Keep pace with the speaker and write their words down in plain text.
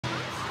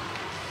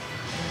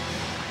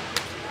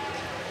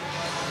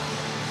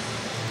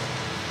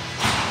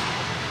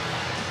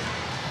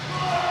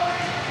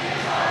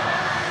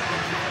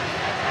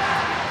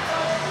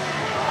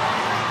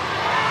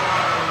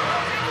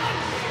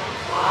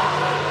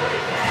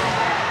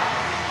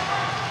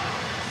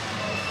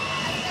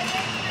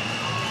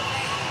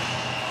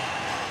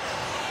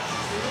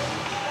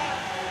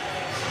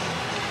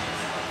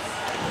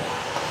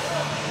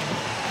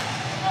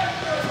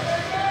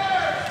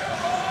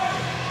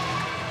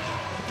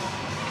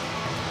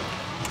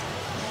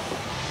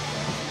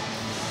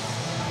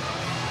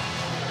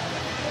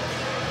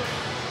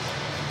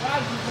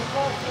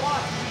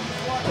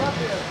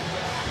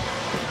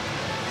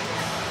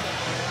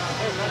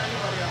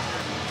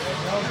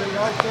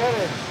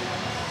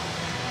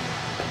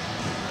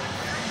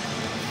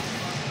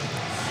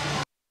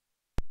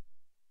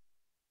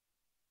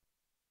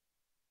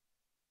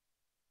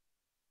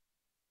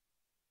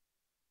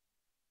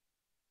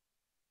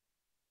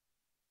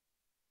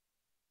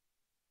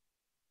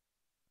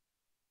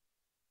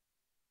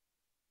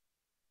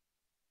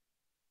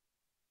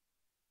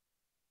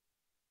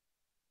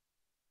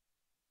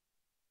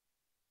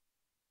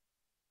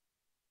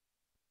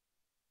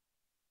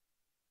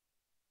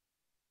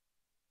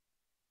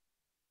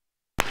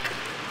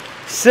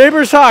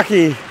Sabres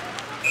hockey,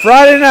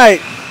 Friday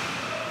night.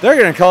 They're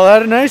going to call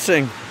that an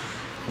icing.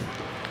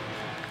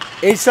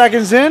 8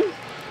 seconds in.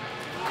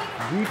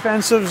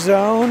 Defensive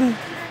zone.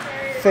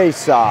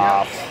 Face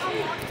off.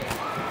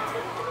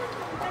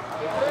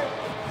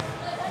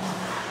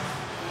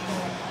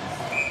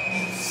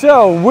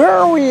 So where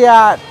are we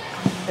at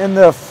in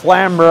the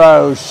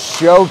FLAMBORIUGH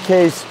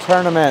Showcase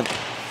Tournament?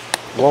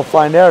 We'll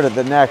find out at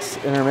the next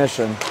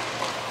intermission.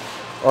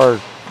 Or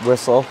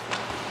whistle.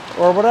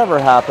 Or whatever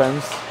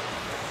happens.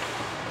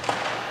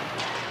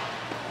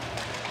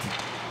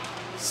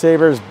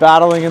 Sabres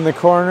battling in the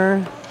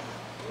corner.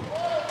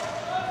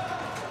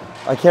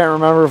 I can't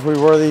remember if we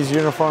wore these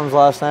uniforms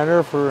last night or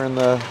if we were in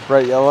the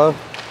bright yellow.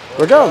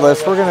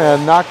 Regardless, we're going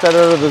to knock that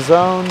out of the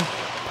zone.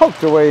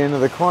 Poked away into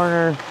the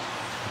corner.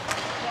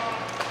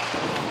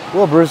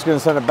 Will Bruce is going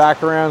to send it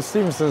back around.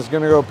 Stevenson's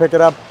going to go pick it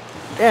up.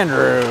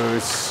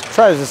 Andrews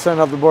tries to send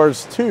up the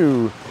boards.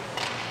 2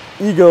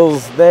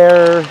 Eagles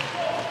there.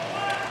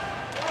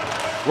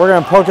 We're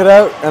going to poke it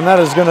out, and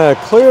that is going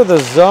to clear the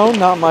zone.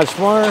 Not much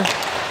more.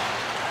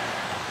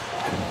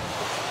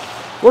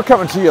 We're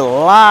coming to you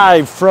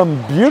live from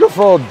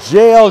beautiful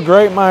JL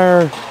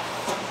Greatmeyer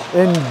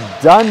in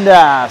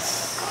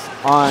Dundas,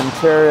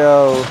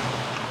 Ontario.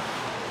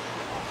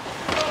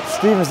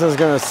 Stevenson's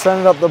going to send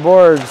it up the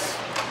boards.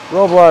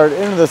 Roblard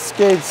into the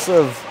skates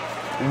of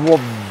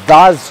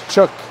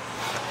Vazchuk.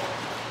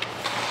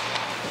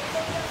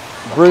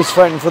 Bruce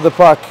fighting for the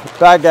puck.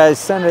 Bad guys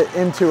send it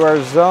into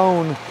our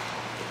zone.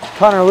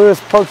 Connor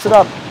Lewis pokes it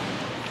up.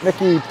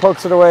 Mickey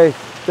pokes it away.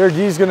 Their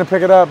D's going to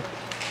pick it up.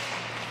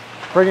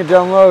 Bring it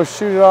down low,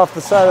 shoot it off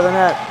the side of the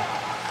net.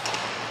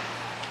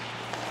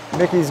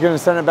 Mickey's going to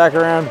send it back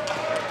around.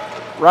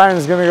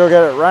 Ryan's going to go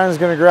get it. Ryan's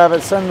going to grab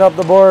it, send it up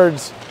the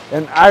boards.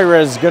 And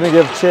Ira's going to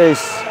give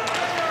chase.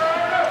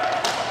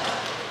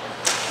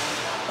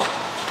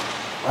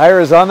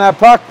 Ira's on that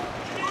puck.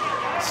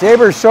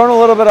 Sabres showing a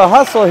little bit of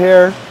hustle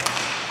here.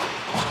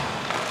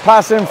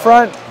 Pass in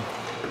front.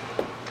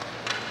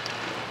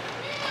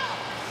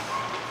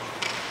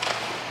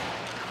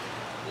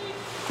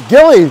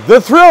 Gilly, the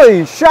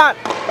thrilly shot.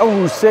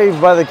 Oh, saved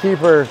by the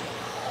keeper.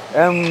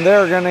 And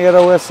they're going to get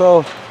a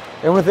whistle.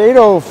 And with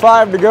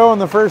 8:05 to go in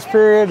the first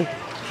period,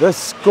 the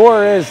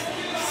score is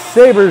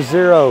Sabres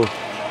 0,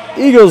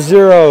 Eagles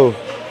 0.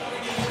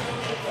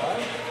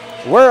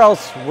 Where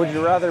else would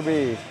you rather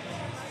be?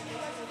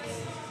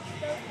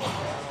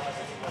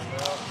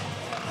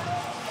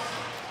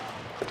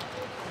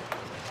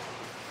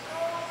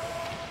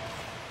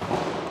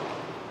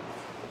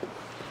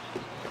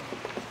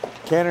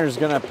 Kenner's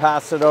going to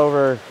pass it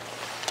over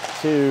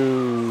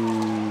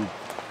to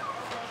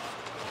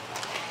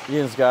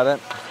Ian's got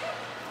it.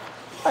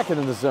 Back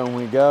into the zone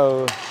we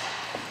go.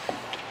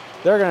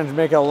 They're going to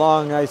make a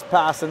long, nice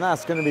pass, and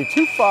that's going to be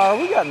too far.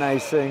 We got an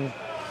icing.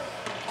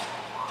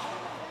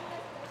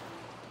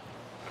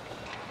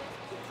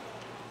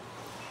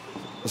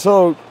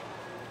 So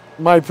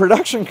my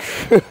production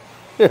crew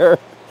here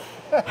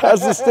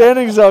has the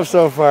standings up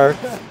so far.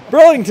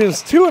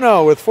 Burlington's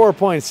 2-0 with 4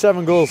 points,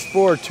 7 goals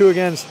for, 2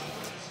 against.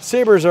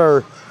 Sabres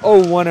are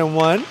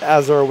 0-1-1,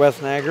 as are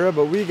West Niagara,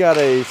 but we got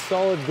a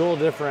solid goal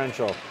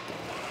differential.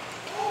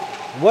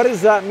 What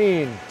does that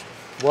mean?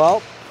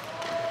 Well,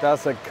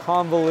 that's a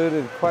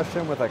convoluted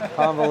question with a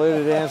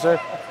convoluted answer.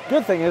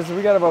 Good thing is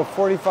we got about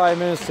 45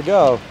 minutes to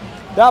go.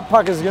 That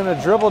puck is going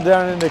to dribble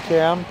down into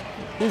Cam.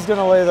 He's going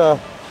to lay the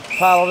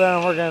paddle down,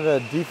 and we're going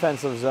to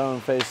defensive zone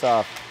face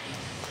off.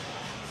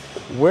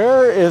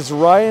 Where is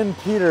Ryan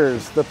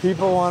Peters? The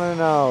people want to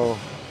know.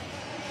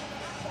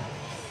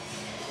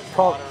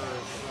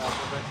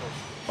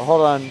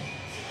 Hold on.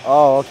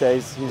 Oh, okay.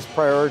 He's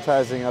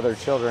prioritizing other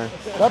children.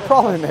 That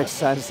probably makes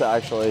sense,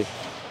 actually.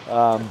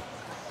 Not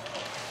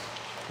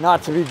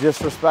to be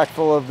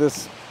disrespectful of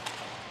this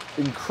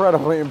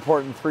incredibly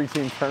important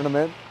 3-team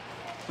tournament,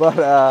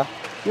 but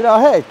you know,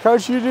 hey,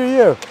 coach, you do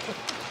you.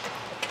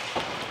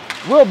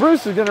 Will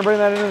Bruce is going to bring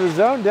that into the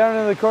zone. Down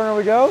into the corner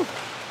we go.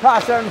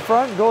 Pass out in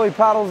front. Goalie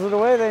paddles it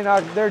away.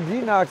 Their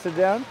D knocks it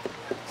down.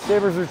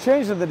 Sabres are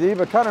changing the D,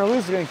 but Connor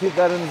Lewis is going to keep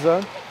that in the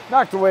zone.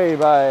 Knocked away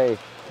by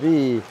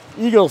the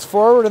Eagles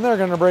forward, and they're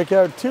going to break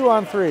out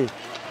 2-on-3.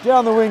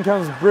 Down the wing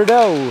comes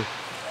Brideau.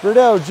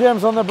 Brideau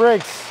jams on the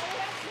brakes.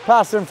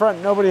 Pass in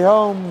front, nobody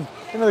home.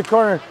 Into the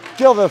corner.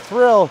 Gill the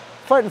thrill,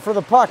 fighting for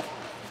the puck.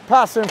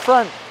 Pass in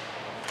front.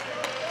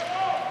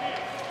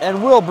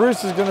 And Will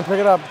Bruce is going to pick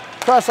it up.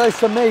 Cross ice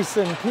to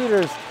Mason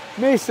Peters.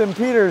 Mason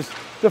Peters,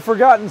 the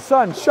forgotten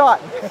son,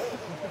 shot.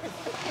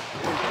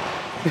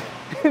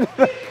 Into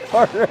the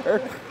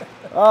corner.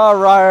 Oh,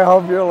 Ryan, I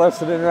hope you're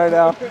listening right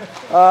now.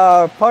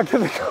 Puck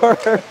in the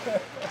corner.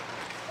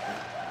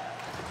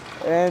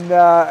 And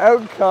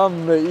out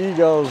come the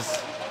Eagles.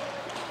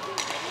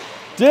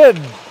 Did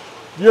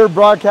your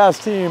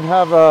broadcast team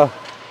have a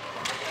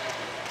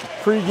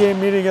pre-game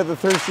meeting at the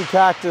Thirsty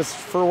Cactus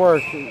for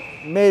work?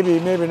 Maybe,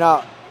 maybe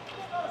not.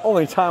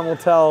 Only time will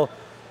tell.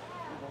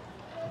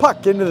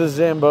 Puck into the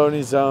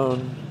Zamboni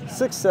zone.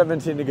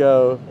 6:17 to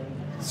go.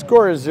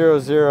 Score is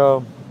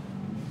 0-0.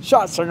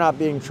 Shots are not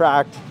being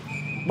tracked.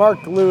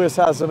 Mark Lewis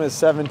has them at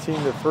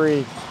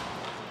 17-3.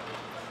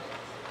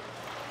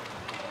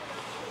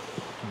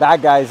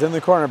 Bad guys in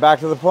the corner, back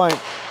to the point.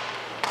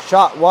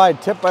 Shot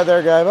wide, tipped by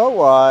their guy, but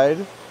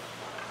wide.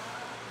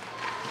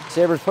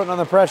 Sabres putting on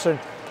the pressure.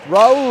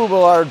 Raul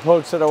Ballard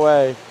pokes it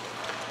away.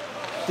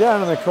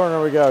 Down in the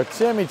corner we go.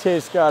 Sammy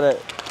Tace got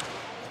it.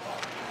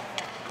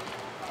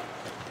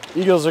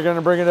 Eagles are going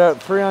to bring it out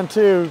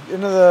 3-on-2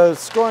 into the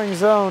scoring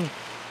zone.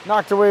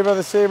 Knocked away by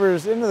the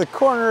Sabres. Into the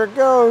corner it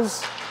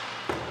goes.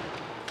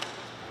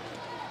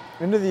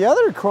 Into the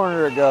other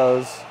corner it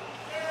goes.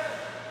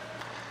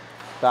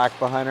 Back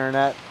behind our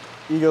net.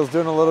 Eagles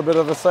doing a little bit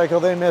of a cycle.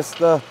 They missed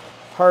the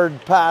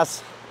hard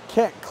pass.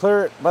 Can't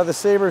clear it by the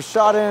Sabres.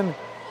 Shot in.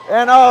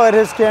 And oh, it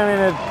hits Cammy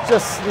and it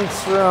just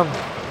sneaks through him.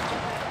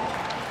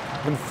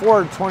 And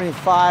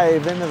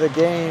 4:25 into the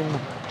game.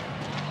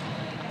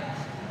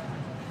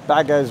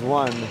 Bad guys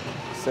won.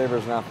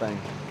 Sabres nothing.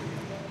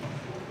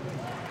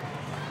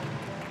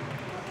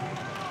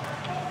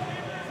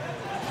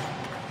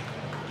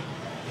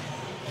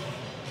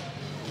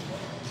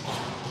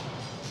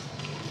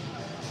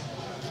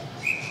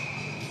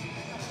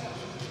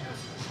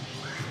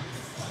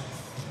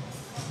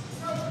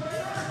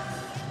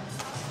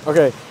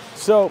 Okay,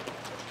 so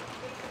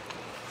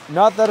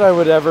not that I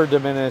would ever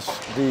diminish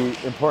the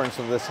importance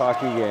of this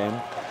hockey game,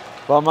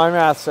 but my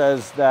math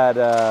says that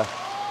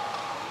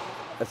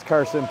as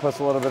Carson puts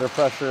a little bit of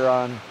pressure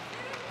on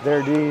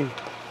their D,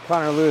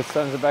 Connor Lewis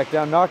sends it back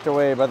down, knocked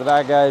away by the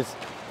bad guys.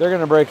 They're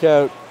going to break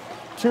out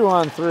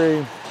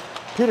 2-on-3.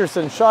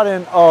 Peterson shot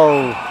in.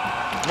 Oh,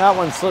 that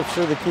one slips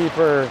through the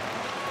keeper.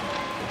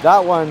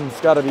 That one's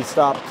got to be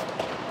stopped.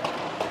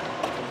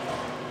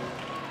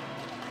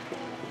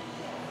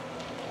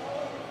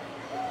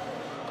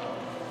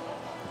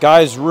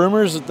 Guys,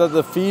 rumors that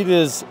the feed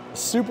is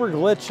super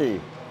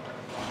glitchy.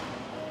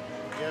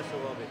 Yes, it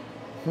will be.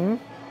 It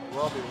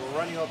will be. We're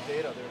running off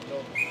data. There's no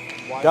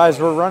Wi-Fi. Guys,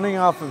 we're running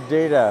off of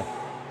data.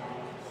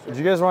 Did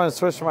you guys want to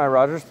switch to my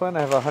Rogers plan? I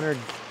have 100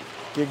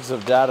 gigs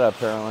of data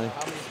apparently. How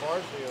many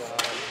bars do you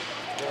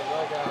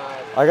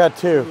have? I got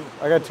two.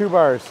 I got 2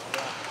 bars.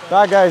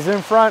 That guy's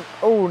in front.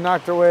 Oh,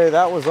 knocked away.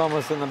 That was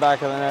almost in the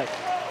back of the net.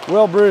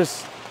 Will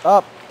Bruce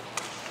up.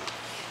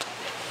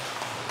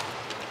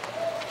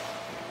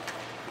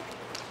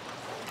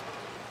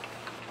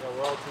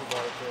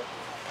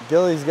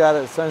 Gilly's got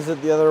it, sends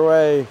it the other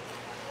way.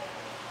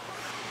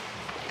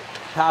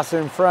 Pass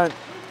in front.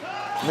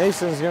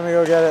 Mason's gonna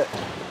go get it.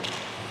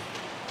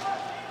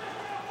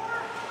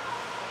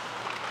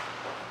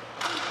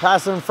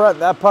 Pass in front,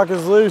 that puck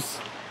is loose.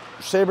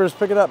 Sabres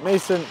pick it up,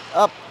 Mason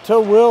up to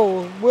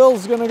Will.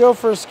 Will's gonna go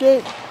for a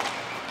skate.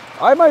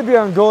 I might be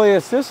on goalie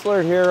assist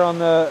alert here on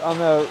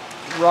the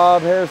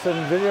Rob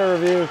Harrison video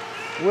review.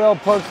 Will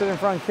pokes it in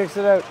front, kicks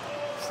it out.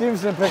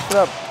 Stevenson picks it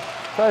up,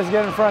 tries to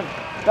get in front.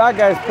 Bad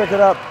guys pick it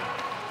up.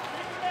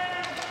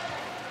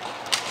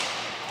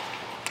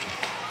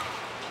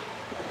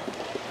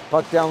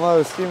 Puck down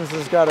low,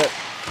 Stevenson's got it.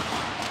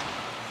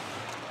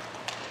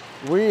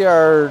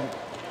 We're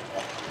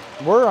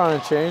on a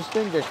change,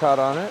 didn't get caught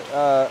on it.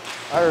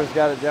 Ira's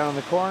got it down in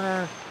the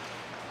corner.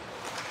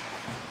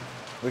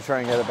 We try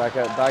and get it back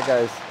out. Bad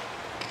guys.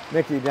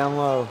 Mickey down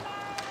low.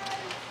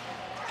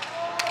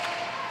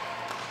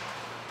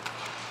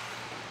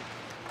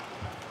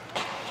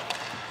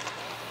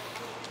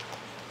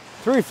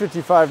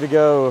 .355 to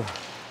go.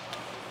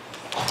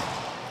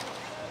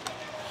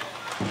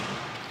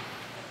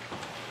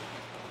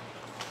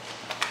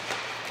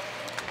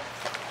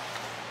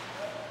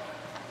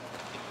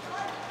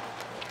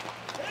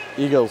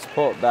 Eagles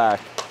pull it back.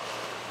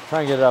 Try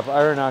and get it up.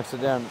 Ira knocks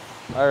it down.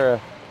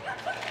 Ira.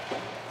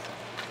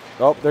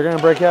 Oh, they're going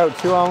to break out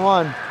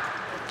 2-on-1.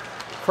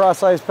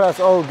 Cross ice pass.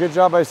 Oh, good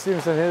job by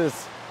Stevenson.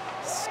 His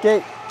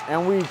skate.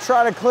 And we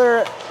try to clear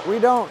it. We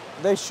don't.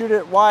 They shoot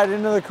it wide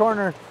into the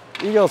corner.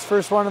 Eagles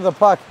first one to the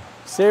puck.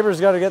 Sabres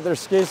got to get their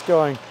skates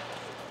going.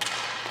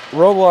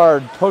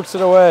 Robillard pokes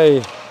it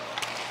away.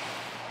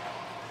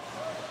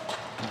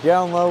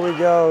 Down low we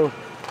go.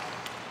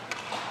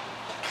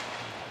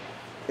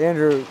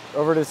 Andrew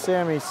over to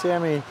Sammy.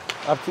 Sammy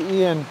up to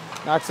Ian.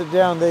 Knocks it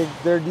down.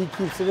 Their D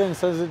keeps it in.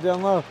 Sends it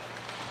down low.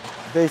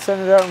 They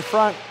send it out in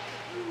front.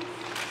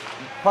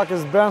 Puck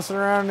is bouncing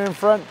around in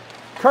front.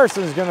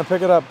 Carson's going to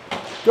pick it up.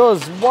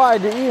 Goes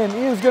wide to Ian.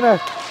 Ian's going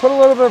to put a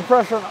little bit of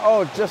pressure on.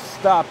 Oh, just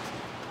stopped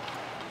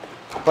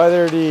by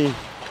their D.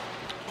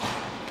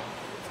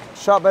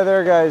 Shot by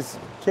their guys.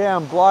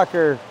 Cam,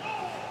 blocker.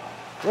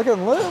 Looking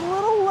a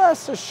little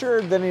less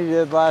assured than he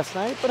did last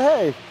night, but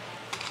hey.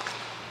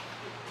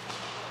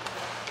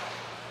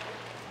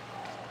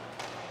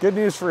 Good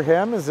news for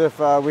him is if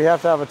we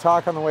have to have a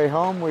talk on the way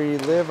home, we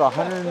live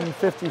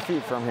 150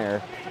 feet from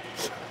here.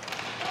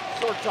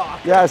 Short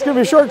talk. Yeah, it's going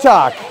to be short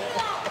talk.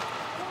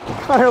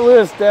 Connor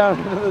Lewis down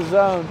into the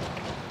zone.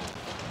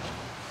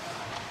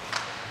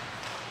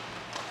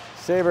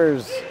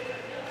 Sabres.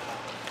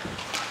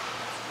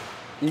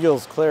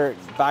 Eagles clear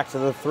it back to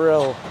the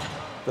thrill.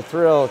 The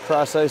thrill,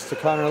 cross ice to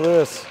Connor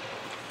Lewis.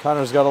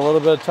 Connor's got a little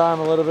bit of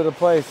time, a little bit of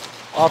place.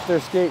 Off their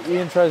skate,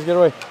 Ian tries to get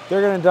away.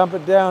 They're going to dump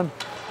it down.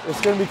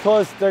 It's going to be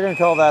close. They're going to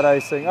call that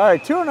icing. All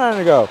right, 2:09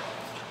 to go.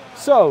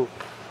 So,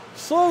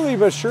 slowly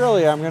but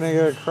surely, I'm going to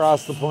get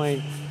across the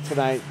point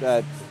tonight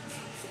that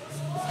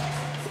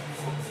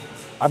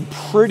I'm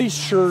pretty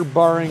sure,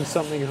 barring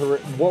something,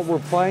 what we're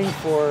playing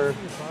for.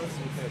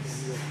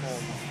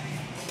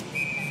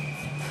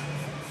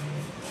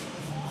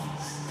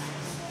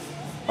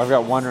 I've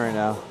got one right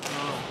now.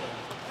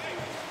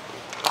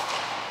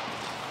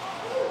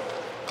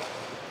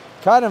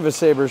 Kind of a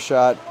Sabre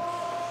shot.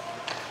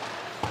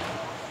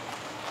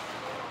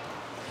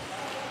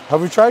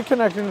 Have we tried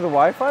connecting to the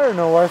Wi-Fi or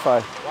no Wi-Fi?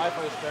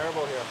 Wi-Fi is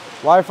terrible here.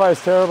 Wi-Fi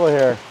is terrible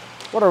here.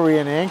 What are we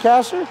in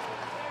Ancaster?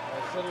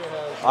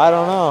 I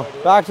don't know.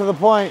 Back to the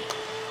point.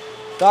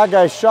 That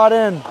guy shot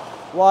in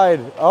wide.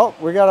 Oh,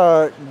 we got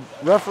a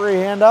referee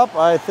hand up.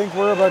 I think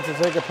we're about to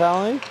take a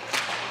penalty.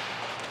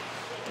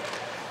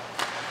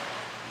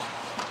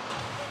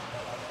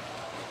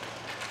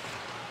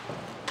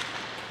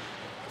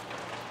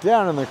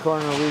 Down in the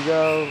corner we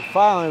go.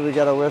 Finally, we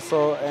got a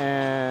whistle,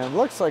 and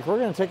looks like we're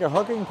going to take a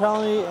hooking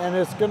penalty, and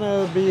it's going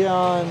to be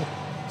on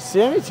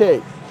Sammy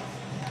Tate.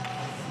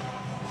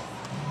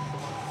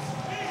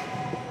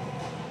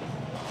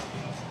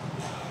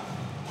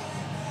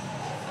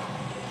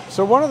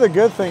 So one of the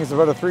good things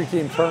about a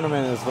three-team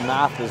tournament is the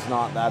math is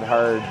not that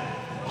hard,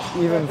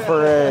 even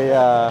for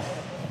a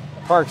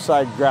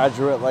Parkside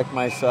graduate like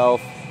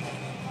myself.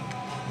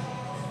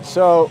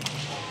 So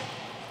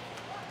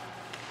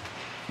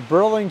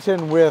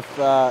Burlington with,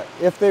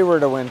 if they were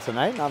to win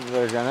tonight, not that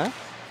they're gonna,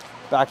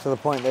 back to the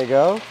point they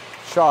go.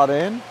 Shot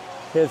in,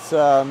 hits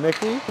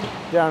Mickey,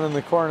 down in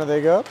the corner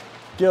they go.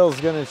 Gill's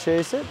gonna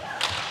chase it.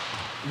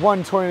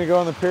 1:20 to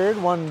go in the period,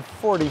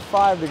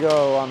 1:45 to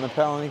go on the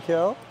penalty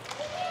kill.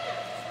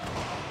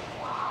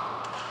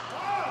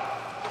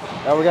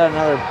 Oh, we got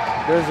another,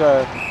 there's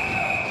a,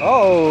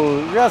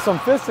 oh, we got some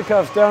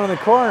fisticuffs down in the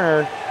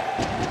corner.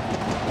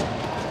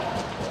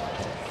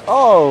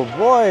 Oh,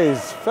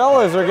 boys,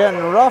 fellas are getting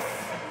rough.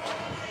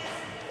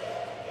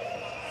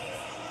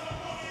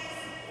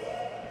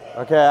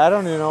 Okay, I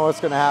don't even know what's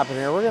going to happen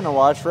here. We're going to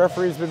watch.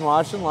 Referee's been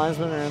watching.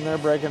 Linesmen are in there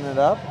breaking it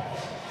up.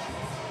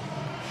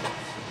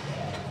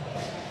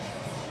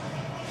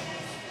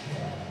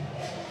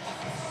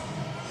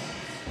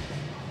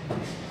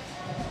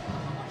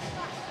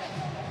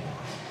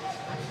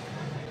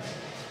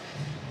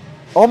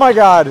 Oh my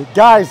God,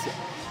 guys,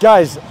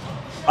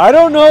 I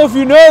don't know if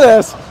you know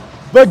this,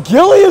 but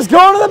Gilly is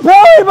going to the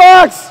penalty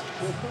box.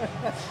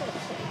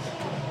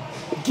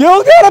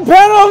 Gill got a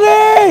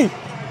penalty.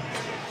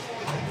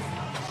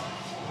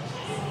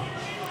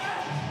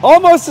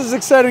 Almost as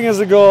exciting as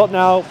a goal.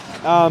 Now,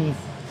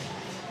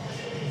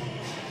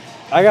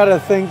 I got to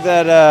think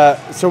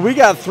that, so we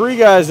got three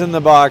guys in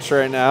the box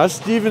right now.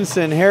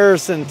 Stevenson,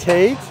 Harrison,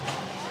 Tate.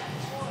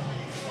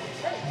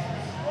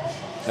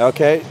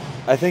 Okay,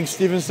 I think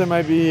Stevenson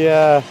might be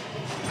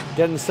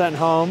getting sent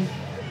home.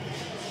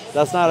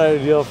 That's not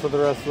ideal for the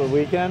rest of the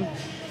weekend.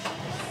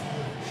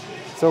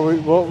 So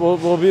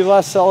we'll be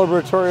less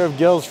celebratory of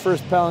Gill's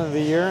first penalty of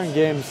the year in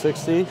game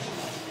 60.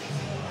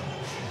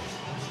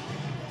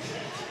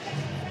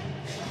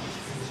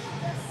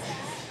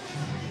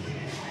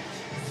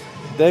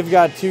 They've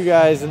got two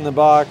guys in the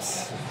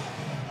box.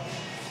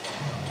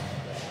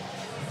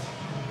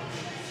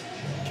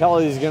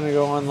 Kelly's going to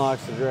go unlock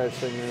the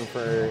dressing room for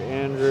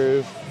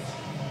Andrew.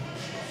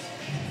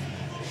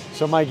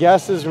 So my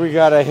guess is we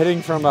got a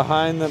hitting from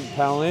behind the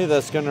penalty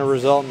that's going to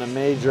result in a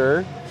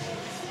major,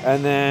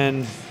 and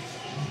then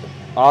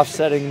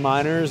offsetting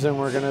minors, and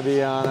we're going to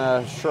be on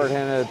a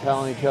shorthanded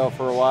penalty kill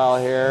for a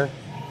while here.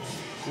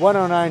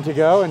 1:09 to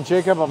go, and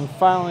Jacob, I'm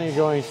finally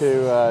going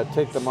to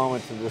take the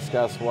moment to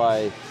discuss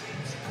why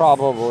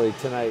probably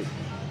tonight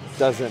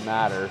doesn't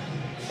matter,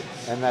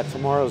 and that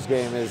tomorrow's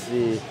game is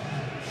the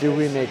do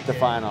we make the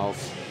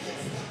finals?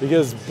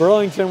 Because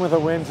Burlington with a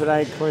win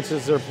tonight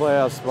clinches their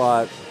playoff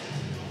spot.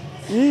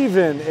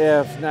 Even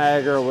if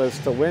Niagara was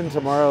to win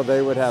tomorrow,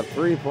 they would have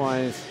 3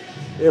 points.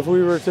 If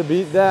we were to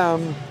beat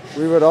them,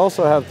 we would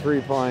also have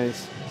 3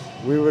 points.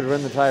 We would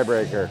win the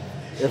tiebreaker.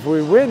 If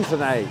we win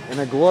tonight in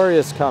a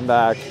glorious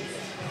comeback,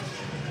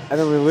 and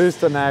then we lose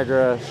to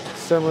Niagara,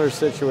 similar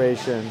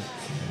situation.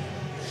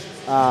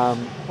 Point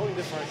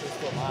differential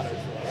still matters,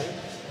 right?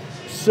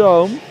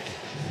 So,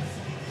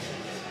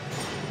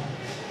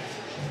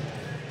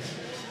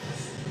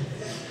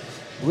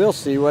 we'll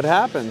see what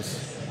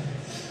happens.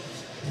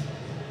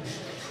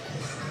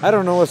 I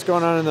don't know what's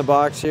going on in the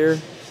box here.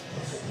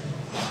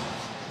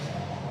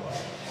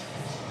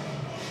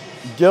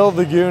 Gil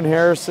the Goon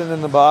Harrison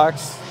in the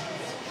box.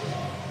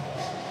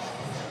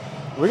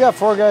 We got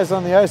 4 guys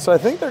on the ice, so I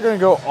think they're going to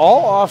go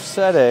all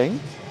offsetting,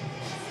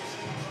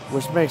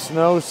 which makes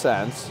no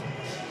sense.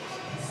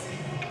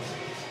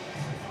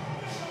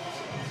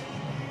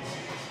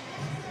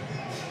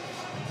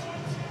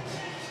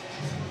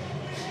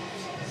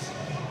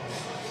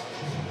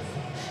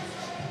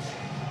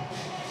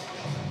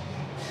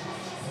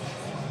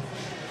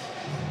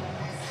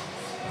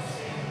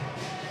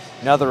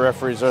 Now the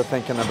referees are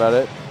thinking about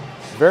it.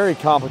 Very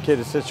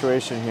complicated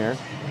situation here.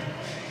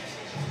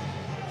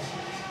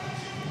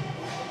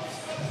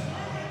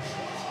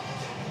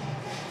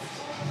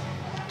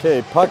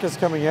 Okay, puck is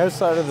coming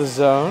outside of the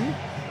zone.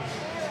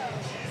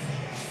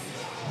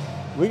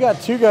 We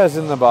got 2 guys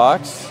in the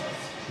box.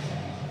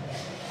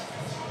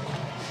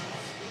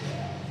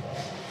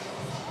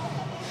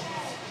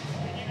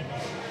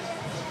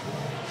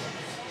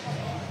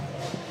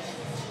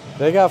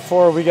 They got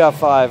 4, we got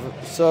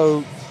 5.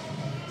 So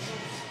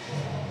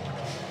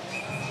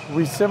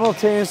we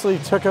simultaneously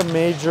took a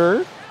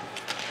major,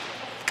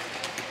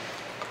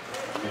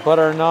 but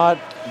are not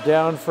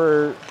down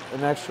for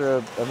an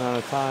extra amount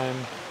of time.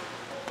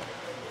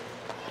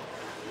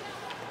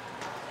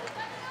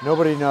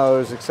 Nobody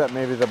knows except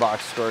maybe the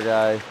box score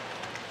guy.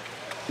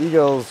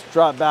 Eagles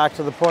drop back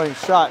to the point.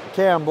 Shot.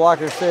 Cam,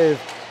 blocker save.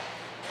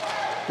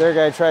 Their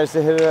guy tries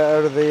to hit it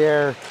out of the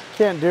air.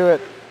 Can't do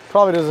it.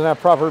 Probably doesn't have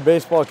proper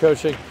baseball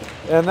coaching.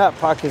 And that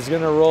puck is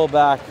going to roll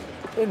back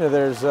into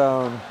their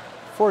zone.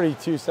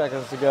 42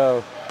 seconds to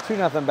go.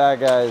 2-0 bad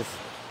guys.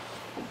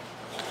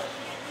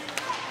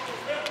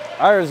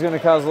 Ira's going to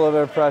cause a little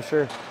bit of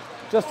pressure.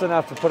 Just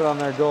enough to put it on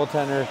their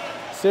goaltender.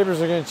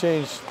 Sabres are going to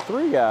change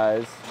 3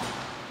 guys.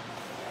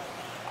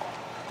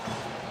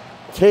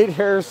 Tate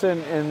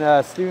Harrison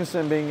and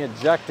Stevenson being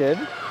ejected.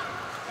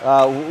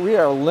 We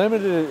are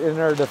limited in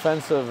our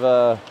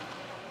defensive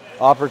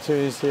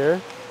opportunities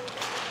here.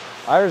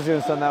 Ira's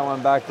going to send that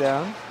one back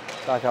down.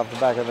 Back off the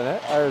back of the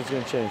net. Ira's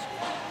going to change.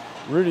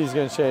 Rudy's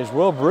going to change.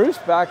 Will Bruce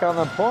back on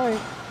the point.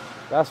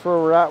 That's where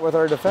we're at with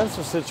our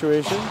defensive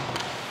situation.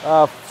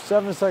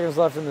 7 seconds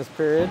left in this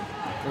period.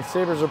 And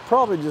Sabres are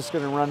probably just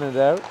going to run it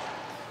out.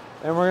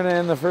 And we're going to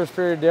end the first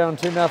period down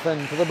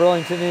 2-0 to the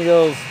Burlington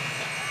Eagles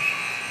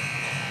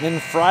in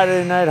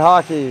Friday Night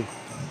Hockey.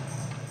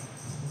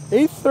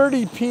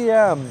 8:30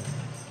 p.m.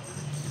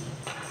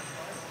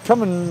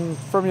 Coming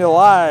from you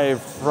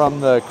live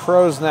from the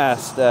Crow's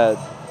Nest at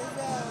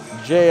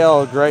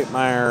JL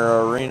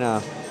Greitmeyer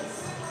Arena.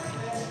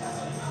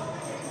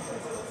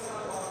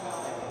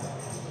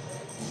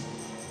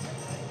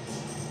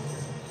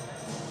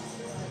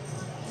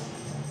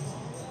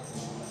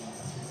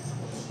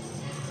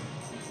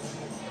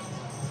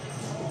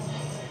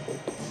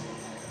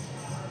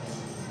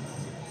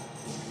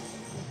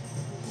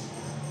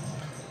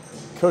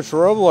 Coach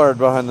Robillard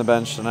behind the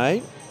bench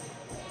tonight.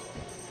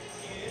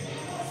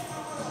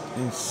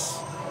 He's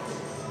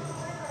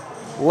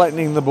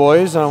lightening the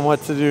boys on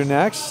what to do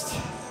next.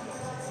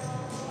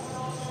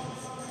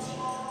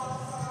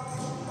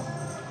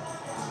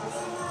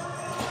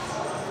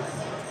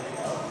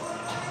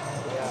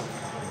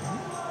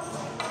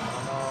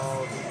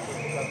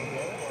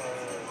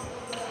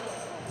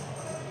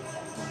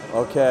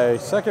 Okay,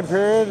 second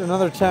period,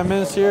 another 10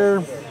 minutes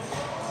here.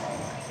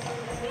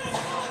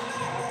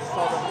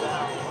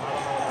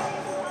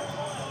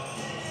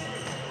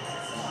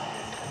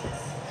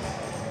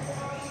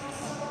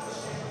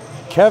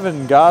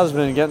 Kevin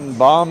Gosman getting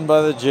bombed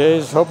by the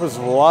Jays. Hope his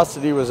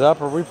velocity was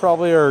up, or we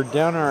probably are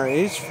down our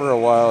ace for a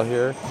while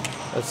here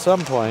at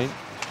some point.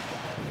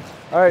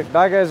 All right,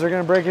 bad guys are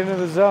going to break into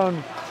the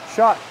zone.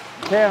 Shot.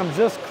 Cam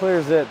just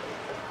clears it.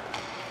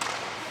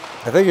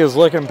 I think he was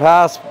looking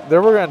past. They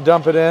were going to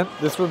dump it in.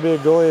 This would be a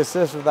goalie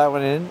assist if that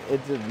went in.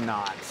 It did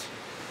not.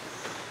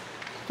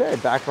 Okay,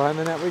 back behind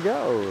the net we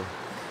go.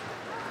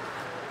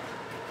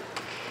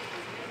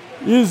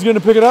 He's going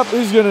to pick it up.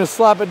 He's going to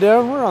slap it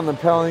down. We're on the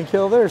penalty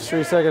kill. There's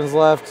 3 seconds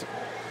left.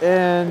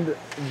 And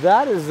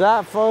that is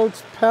that,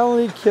 folks.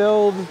 Penalty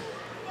killed.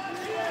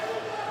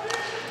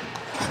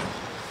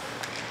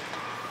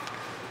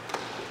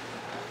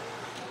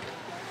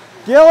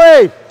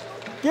 Gilly!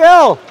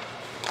 Gil!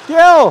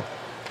 Gil!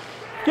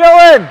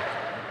 Gillen!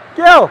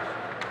 Gil!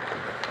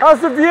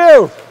 How's the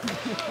view?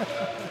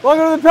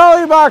 Welcome to the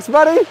penalty box,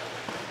 buddy.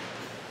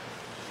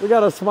 We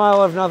got a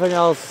smile if nothing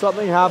else.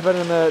 Something happened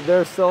and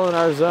they're still in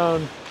our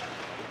zone.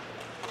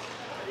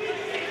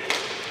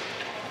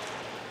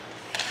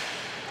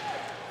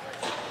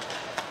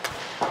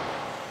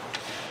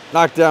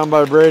 Knocked down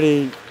by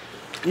Brady.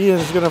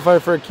 Ian's going to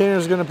fight for it.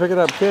 Kaner's going to pick it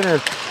up. Kaner,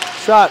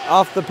 shot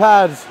off the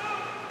pads.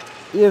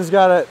 Ian's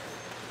got it.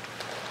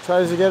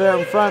 Tries to get it out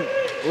in front.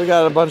 We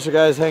got a bunch of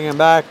guys hanging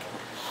back.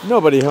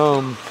 Nobody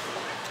home.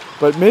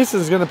 But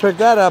Mason's going to pick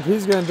that up.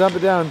 He's going to dump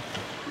it down.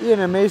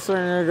 Ian and Mason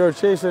are going to go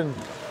chasing.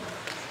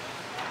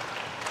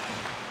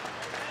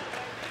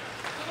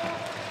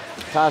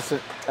 Pass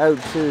it out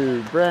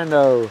to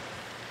Brando.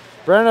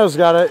 Brano's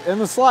got it in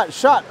the slot.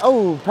 Shot.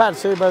 Oh, Pat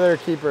saved by their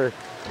keeper.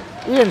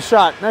 Ian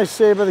shot. Nice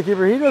save by the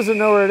keeper. He doesn't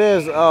know where it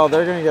is. Oh,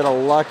 they're going to get a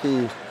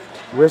lucky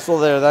whistle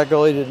there. That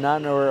goalie did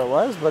not know where it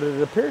was, but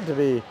it appeared to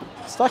be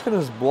stuck in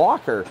his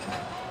blocker.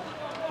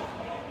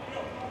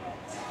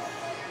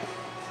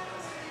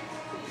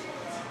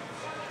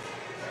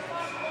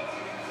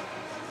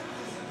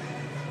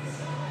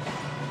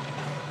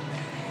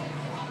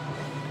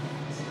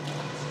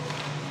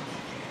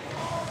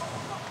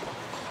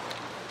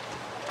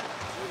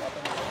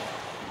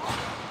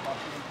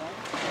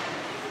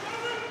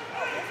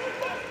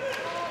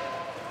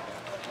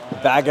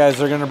 Bad guys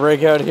are going to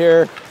break out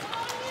here.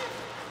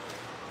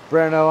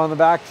 Brando on the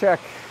back check.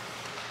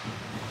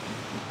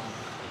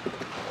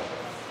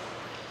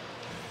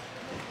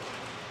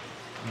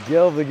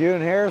 Gil the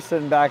Goon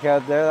Harrison back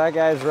out there. That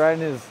guy's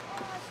riding his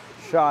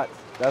shot.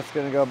 That's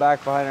going to go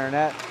back behind our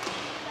net.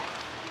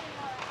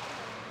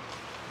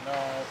 No,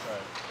 that's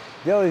right.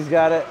 Gilly's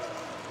got it.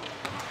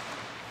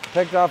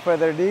 Picked off by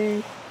their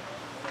D.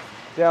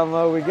 Down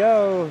low we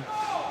go.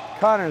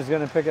 Connor's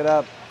going to pick it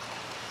up.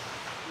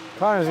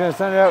 Connor's going to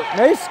send it out.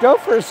 Mace, go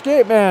for a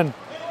skate, man.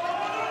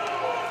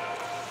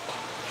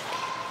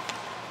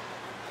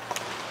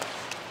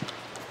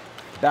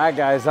 Bad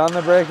guys on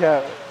the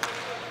breakout.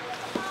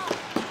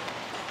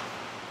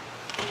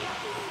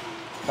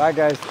 Bad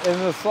guys in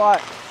the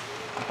slot.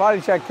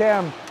 Body check,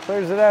 Cam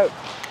clears it out.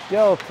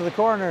 Gil to the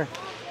corner.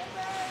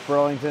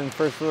 Burlington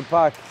first to the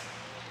puck.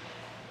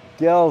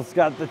 Gil's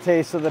got the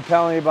taste of the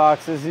penalty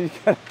boxes. He's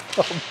going to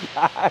go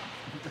back.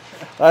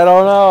 I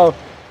don't know.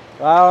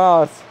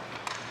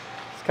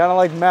 It's kind of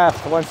like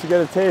meth once you get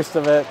a taste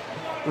of it.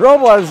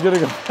 Robloard is going to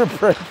go for a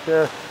break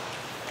here.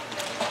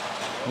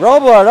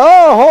 Robloard,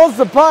 holds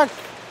the puck.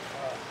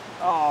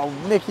 Oh,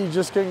 Mickey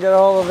just couldn't get a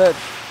hold of it.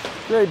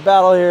 Great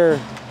battle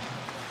here.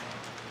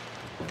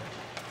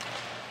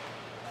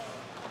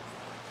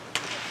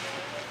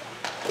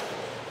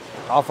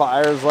 Off of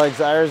Ira's legs.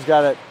 Ira's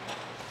got it.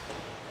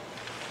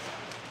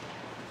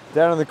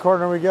 Down in the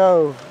corner we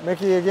go.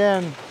 Mickey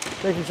again.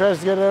 Mickey tries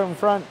to get it out in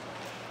front.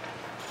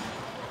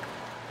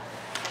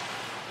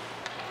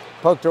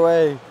 Poked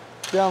away.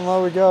 Down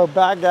low we go.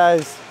 Bad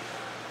guys.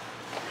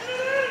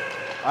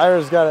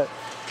 Ira's got it.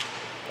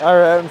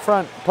 Ira out in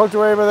front. Poked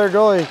away by their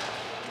goalie.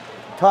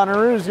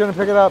 Connoroo's going to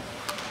pick it up.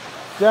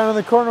 Down in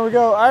the corner we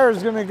go.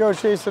 Ira's going to go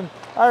chasing.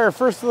 Ira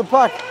first to the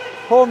puck.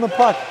 Holding the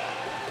puck.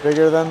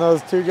 Bigger than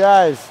those two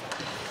guys.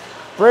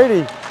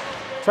 Brady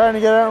trying to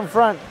get out in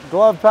front.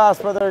 Glove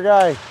pass by their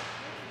guy.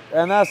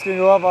 And that's going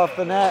to go up off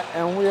the net.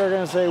 And we are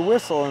going to say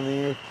whistle in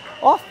the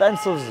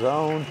offensive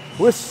zone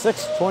with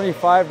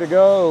 6:25 to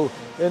go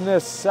in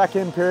this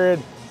second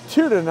period.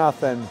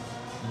 2-0.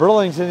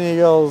 Burlington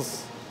Eagles.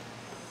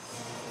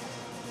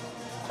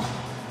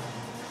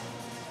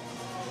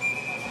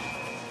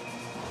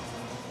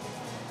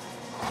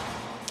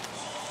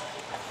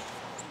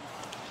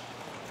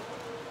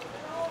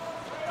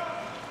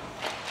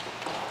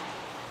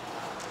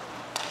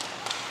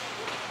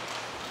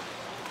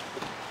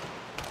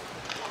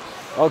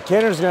 Oh,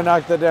 Kenner's going to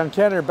knock that down.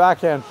 Kenner,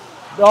 backhand.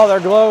 Oh, they're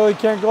glow. He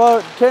can't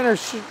glow. Kenner,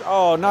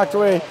 knocked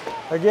away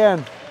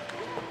again.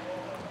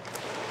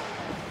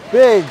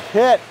 Big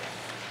hit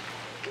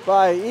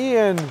by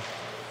Ian.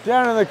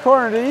 Down in the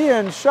corner to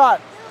Ian. Shot.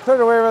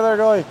 Cleared away by their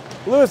goalie.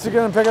 Lewis is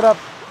going to pick it up.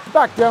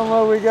 Back down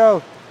low we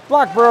go.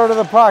 Blackborough to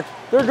the puck.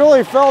 Their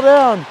goalie fell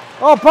down.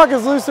 Oh, puck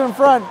is loose in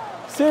front.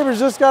 Sabres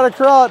just got to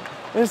crawl it.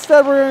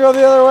 Instead, we're going to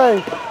go the other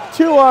way.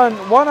 2-on,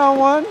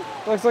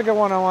 1-on-1. Looks like a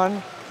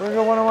 1-on-1. We're going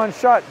to go 1-on-1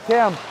 shot.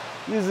 Cam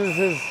uses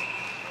his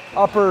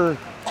upper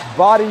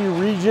body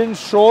region,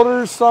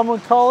 shoulders, some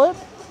would call it,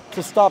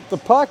 to stop the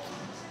puck.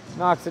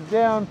 Knocks it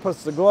down,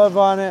 puts the glove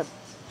on it.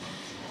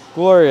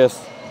 Glorious.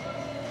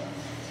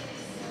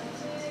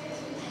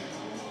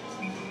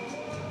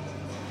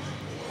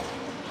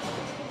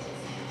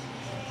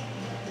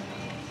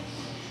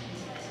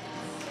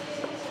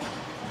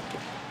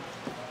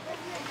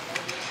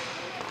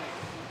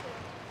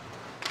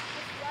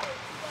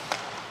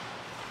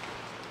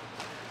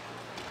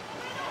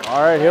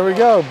 All right, here we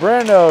go.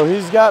 Brando,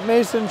 he's got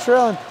Mason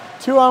trailing.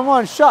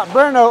 2-on-1 shot.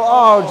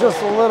 Brando,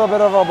 just a little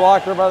bit of a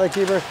blocker by the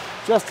keeper.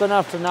 Just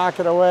enough to knock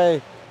it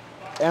away.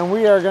 And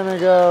we are going to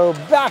go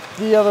back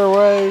the other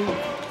way.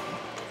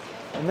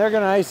 And they're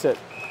going to ice it.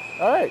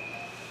 All right.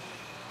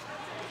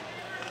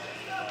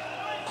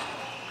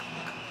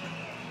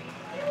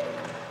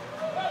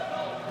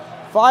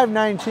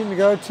 $5:19 to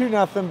go.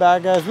 2-0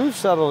 bad guys. We've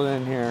settled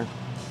in here.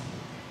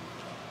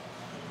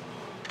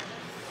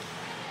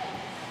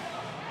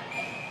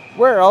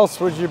 Where else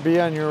would you be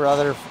on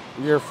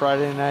your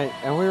Friday night?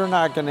 And we were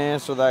not going to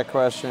answer that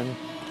question.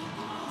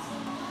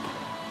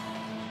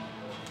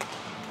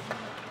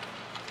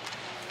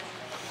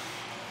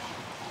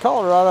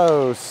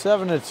 Colorado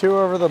 7-2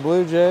 over the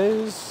Blue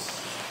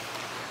Jays.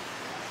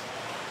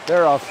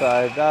 They're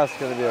offside. That's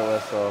going to be a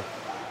whistle.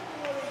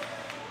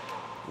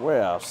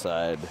 Way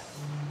offside.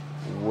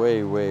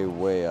 Way, way,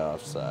 way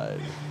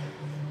offside.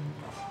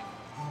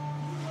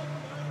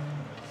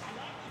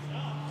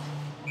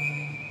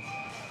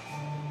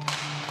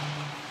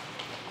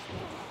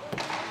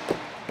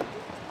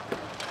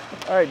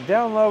 All right,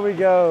 down low we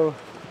go.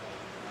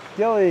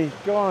 Gilly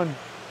going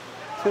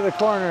to the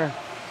corner.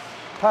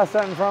 Pass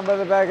that in front by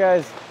the bad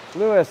guys.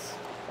 Lewis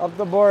up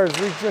the boards.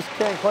 We just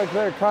can't quite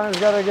clear. Connor's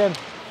got it again.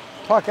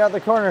 Puck out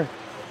the corner.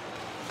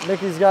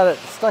 Mickey's got it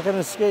stuck in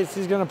his skates.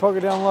 He's going to poke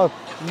it down low.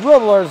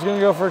 Robillard's going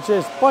to go for a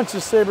chase. Bunch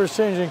of Sabres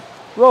changing.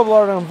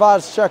 Robillard and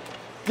Vodchuk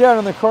down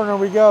in the corner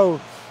we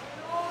go.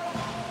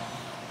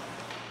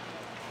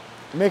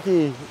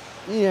 Mickey,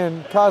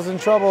 Ian causing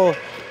trouble,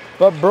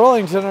 but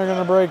Burlington are going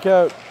to break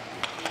out.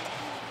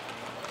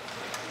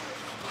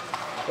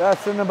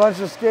 That's in a bunch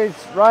of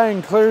skates.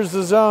 Ryan clears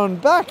the zone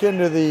back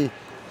into the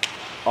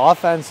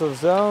offensive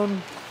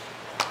zone.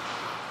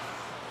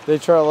 They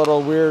try a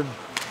little weird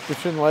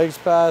between the legs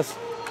pass.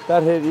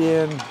 That hit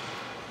Ian.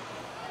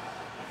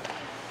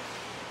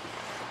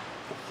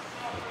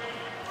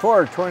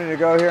 4:20 to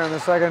go here in the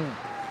second.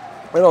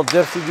 Little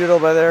dipsy doodle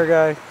by their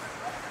guy.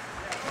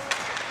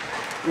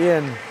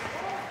 Ian's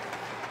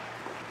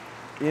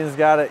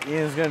got it.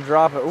 Ian's gonna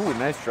drop it. Ooh,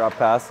 nice drop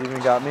pass. Even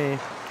got me.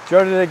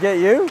 Joe, did it get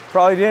you?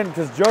 Probably didn't,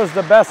 because Joe's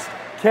the best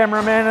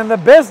cameraman in the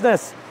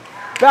business.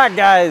 Bad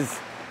guys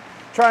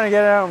trying to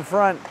get it out in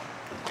front.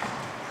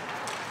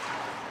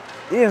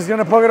 Ian's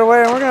gonna poke it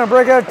away, and we're gonna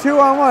break out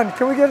 2-on-1.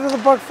 Can we get to the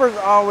puck first?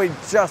 Oh, we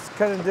just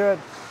couldn't do it.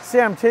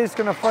 Sam Tate's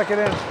gonna flick it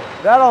in.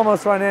 That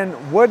almost went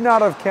in. Would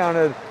not have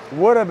counted.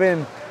 Would have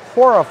been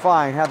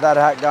horrifying had that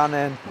hat gone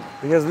in,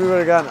 because we would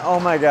have gotten,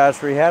 oh my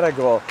gosh, we had a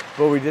goal.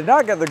 But we did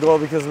not get the goal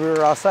because we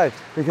were offside,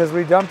 because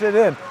we dumped it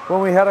in when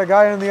we had a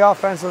guy in the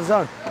offensive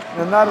zone,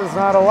 and that is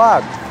not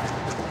allowed.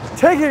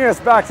 Taking us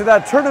back to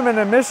that tournament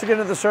in Michigan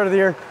at the start of the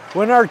year,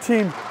 when our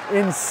team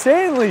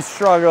insanely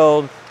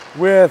struggled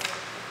with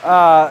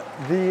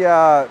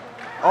the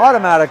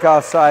automatic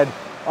offside.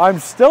 I'm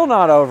still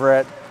not over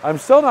it. I'm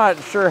still not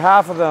sure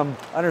half of them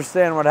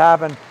understand what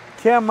happened.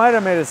 Cam might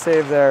have made a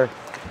save there.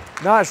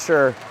 Not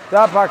sure.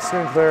 That puck's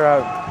going to clear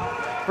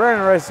out.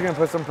 Brandon Rice is going to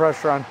put some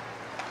pressure on.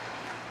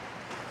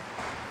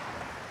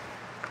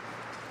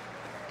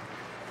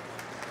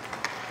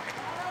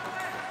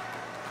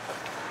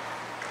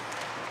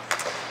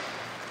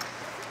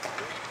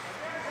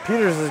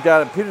 Peters has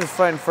got it. Peters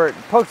fighting for it.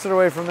 Pokes it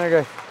away from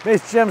their guy.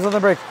 Mace Gems on the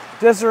break.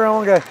 Disser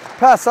own guy.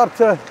 Pass up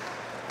to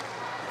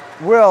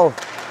Will.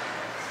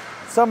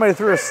 Somebody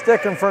threw a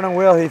stick in front of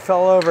Will. He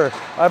fell over.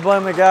 I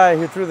blame the guy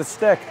who threw the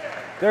stick.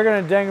 They're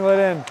going to dangle it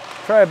in.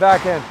 Try it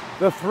back in.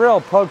 The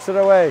Thrill pokes it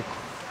away.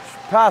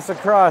 Pass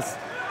across.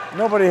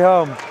 Nobody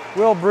home.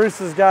 Will Bruce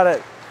has got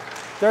it.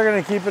 They're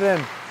going to keep it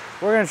in.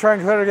 We're going to try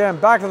and clear it again.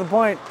 Back to the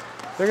point.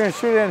 They're going to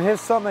shoot in. Hit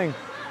something.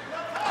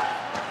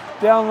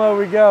 Down low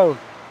we go.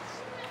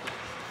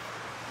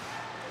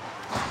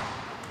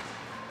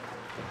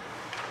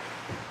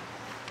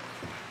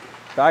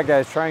 Bad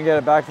guys try and get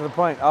it back to the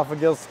point off of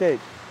Gil's skate.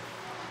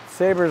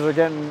 Sabres are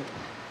getting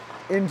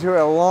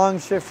into a long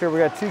shift here. We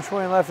got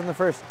 2:20 left in the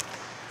first.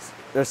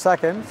 Their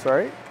second,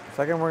 sorry.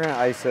 Second, we're gonna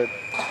ice it.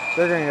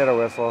 They're gonna get a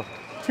whistle.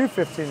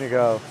 2:15 to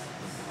go.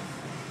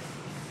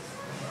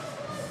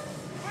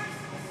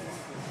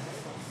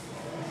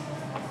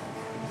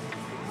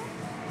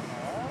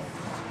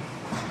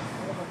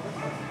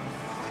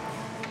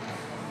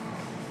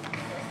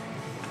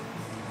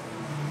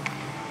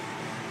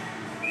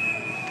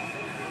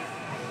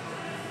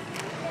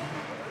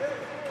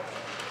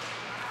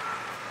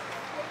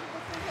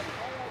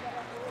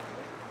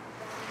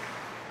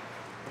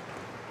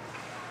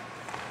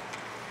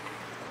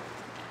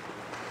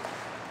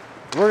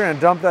 We're gonna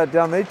dump that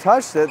down. They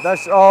touched it.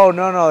 That's, oh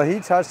no, he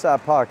touched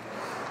that puck.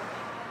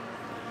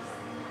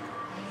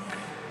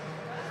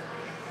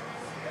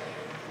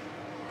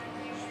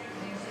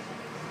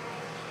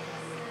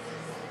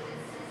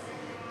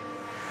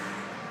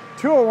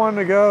 .201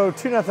 to go.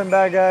 2-0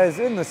 bad guys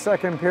in the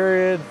second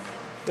period.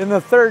 In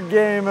the third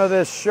game of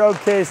this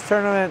showcase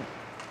tournament.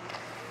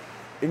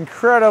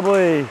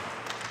 Incredibly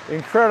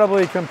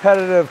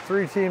competitive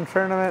three-team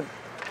tournament.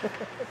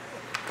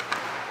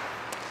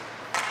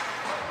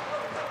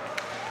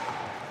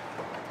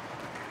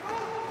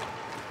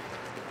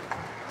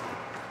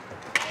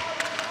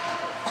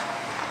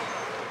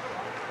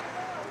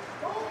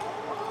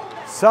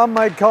 Some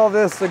might call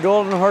this the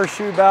Golden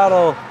Horseshoe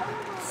Battle.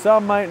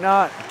 Some might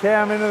not.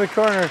 Cam into the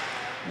corner.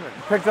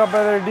 Picked up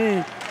by their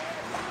D.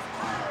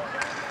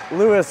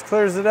 Lewis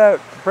clears it out.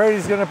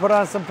 Brady's going to put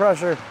on some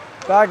pressure.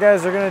 Bad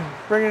guys are going to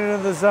bring it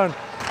into the zone.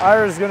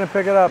 Ira's going to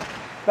pick it up.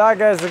 Bad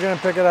guys are going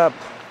to pick it up.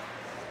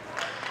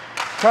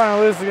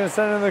 Connor Lewis is going to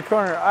send it in the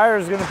corner.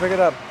 Ira's going to pick it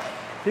up.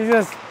 He's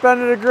going to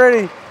spend it to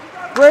Grady.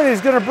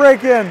 Brady's going to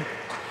break in.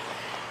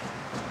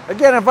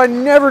 Again, if I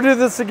never do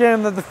this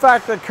again, the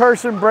fact that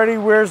Carson Brady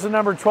wears the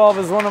number 12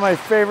 is one of my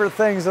favorite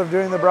things of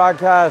doing the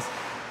broadcast.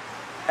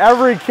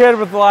 Every kid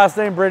with the last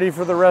name Brady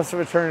for the rest of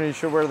eternity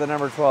should wear the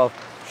number 12.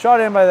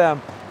 Shot in by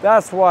them.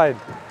 That's wide.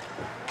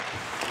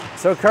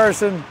 So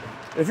Carson,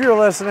 if you're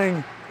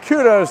listening,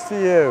 kudos to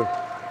you.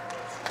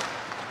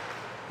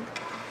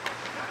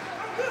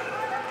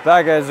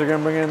 Bad guys are going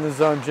to bring it in the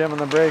zone. Jim on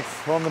the brakes,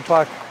 holding the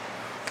puck,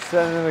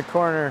 setting it in the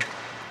corner.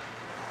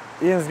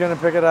 Ian's going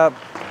to pick it up.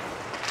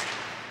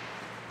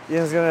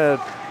 Ian's going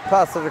to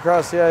pass it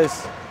across the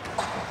ice.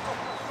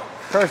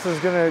 Carson's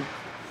going to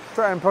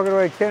try and poke it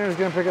away. Kaner's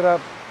going to pick it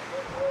up.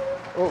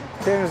 Oh,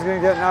 Kaner's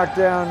going to get knocked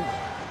down.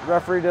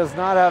 Referee does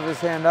not have his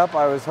hand up.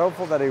 I was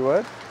hopeful that he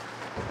would.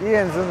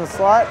 Ian's in the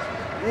slot.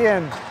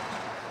 Ian.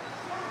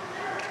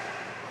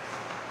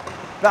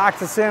 Back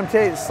to Sam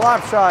Tate.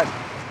 Slap shot.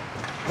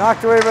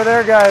 Knocked away by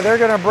their guy. They're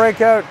going to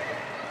break out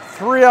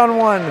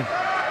 3-on-1.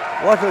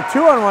 Luckily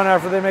 2-on-1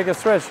 after they make a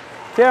switch.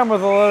 Cam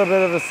with a little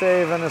bit of a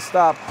save and a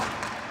stop.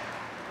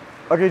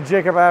 Okay,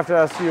 Jacob, I have to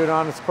ask you an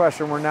honest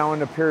question. We're now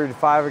into period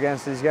 5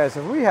 against these guys.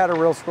 Have we had a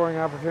real scoring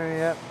opportunity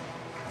yet?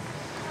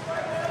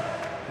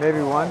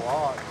 Maybe one?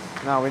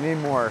 No, we need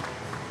more.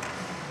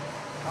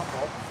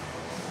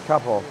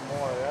 Couple.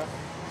 More, yeah.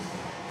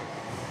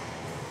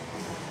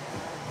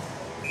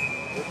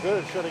 They're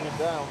good at shutting it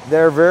down.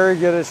 They're very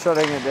good at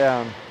shutting it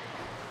down.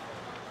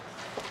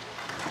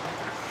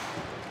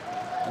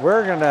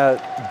 We're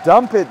gonna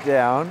dump it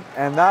down,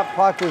 and that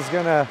puck is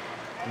gonna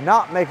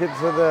not make it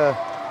to the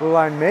blue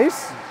line.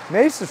 Mace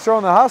is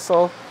showing the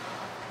hustle,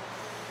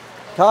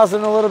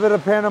 causing a little bit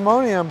of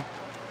pandemonium.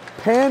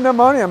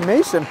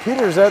 Mason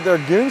Peters out there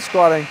goon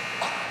squatting.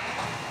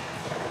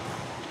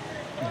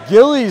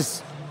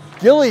 Gilly's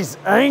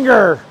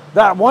anger,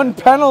 that one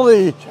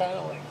penalty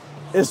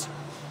is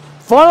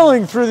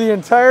funneling through the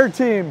entire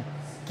team.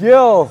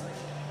 Giller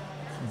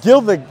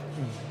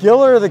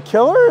the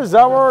killer? Is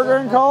that what we're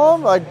going to call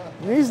him? Like,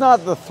 he's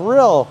not the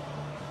thrill.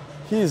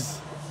 He's...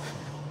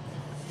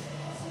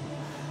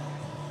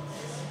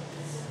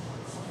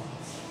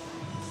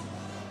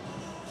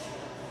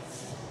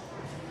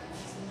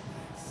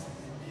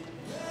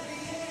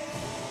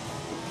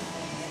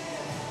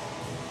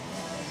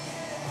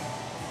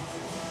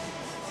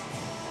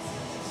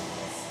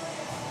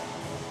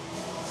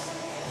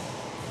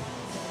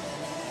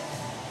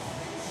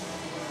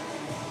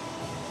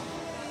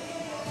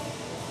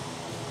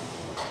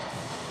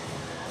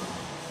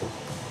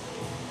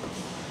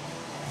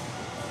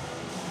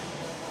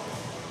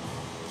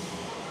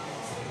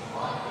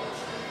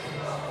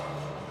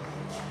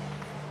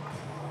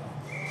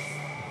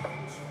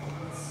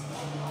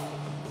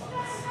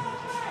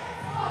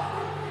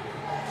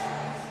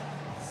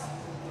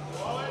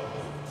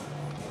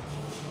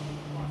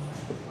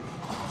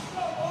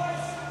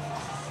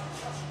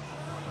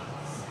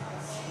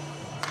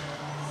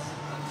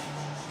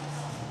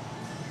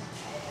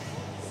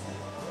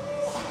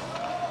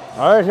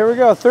 All right, here we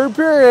go, third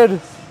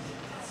period.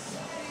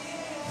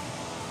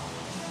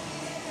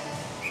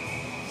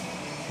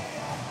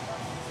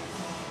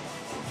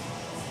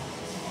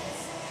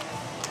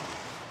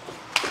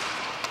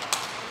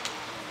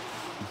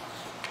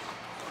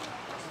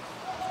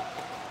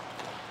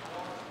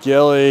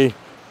 Gilly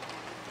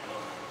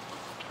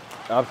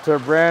up to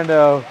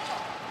Brando.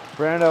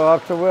 Brando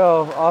up to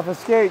Will, off a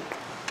skate.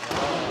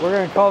 We're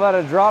gonna call that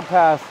a drop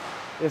pass.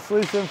 It's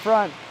loose in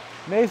front.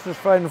 Mace is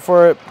fighting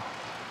for it.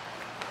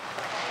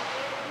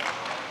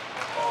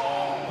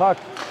 Puck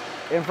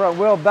in front.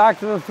 Will back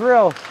to the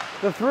thrill.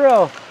 The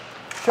thrill.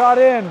 Shot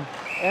in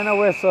and a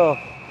whistle.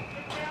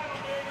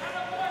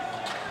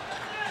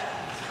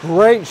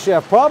 Great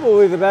shift.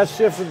 Probably the best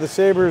shift of the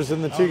Sabres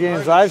in the 2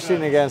 games I've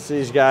seen against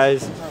these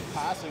guys.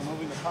 Passing,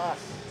 moving the puck.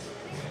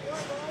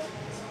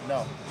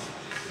 No.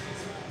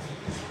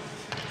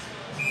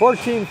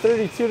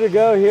 14:32 to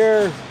go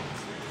here.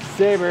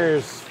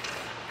 Sabres.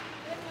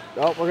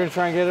 Oh, we're going to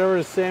try and get it over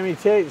to Sammy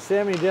Tate.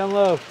 Sammy down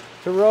low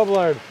to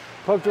Roblard.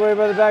 Poked away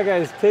by the bad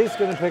guys. Tate's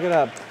going to pick it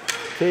up.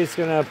 Tate's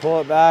going to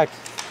pull it back.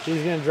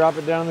 He's going to drop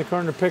it down the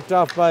corner. Picked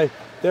off by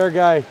their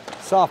guy.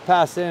 Soft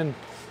pass in.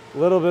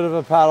 Little bit of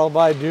a paddle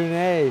by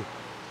Dune.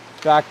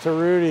 Back to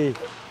Rudy.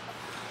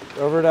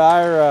 Over to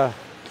Ira.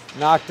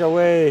 Knocked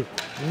away.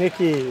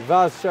 Mickey.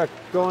 Vaschuk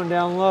going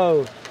down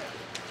low.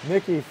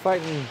 Mickey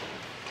fighting.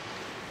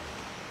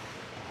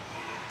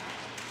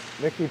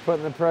 Mickey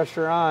putting the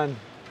pressure on.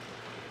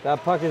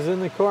 That puck is in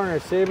the corner.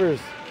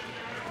 Sabres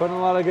putting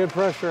a lot of good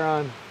pressure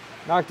on.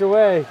 Knocked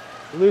away.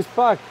 Loose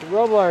puck.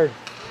 Roblard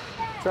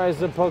tries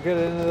to poke it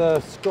into the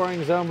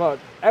scoring zone, but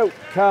out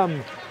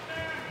come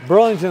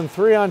Burlington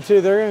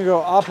 3-on-2. They're going to go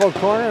oppo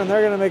corner, and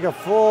they're going to make a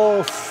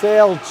full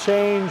sail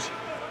change.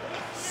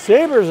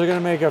 Sabres are going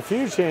to make a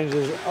few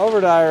changes.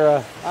 Over to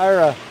Ira.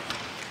 Ira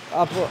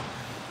up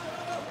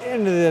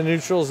into the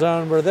neutral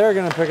zone where they're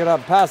going to pick it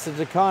up. Pass it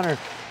to Connor.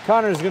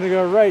 Connor's going to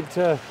go right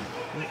to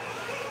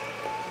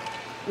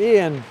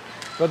Ian,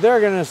 but they're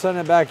going to send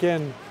it back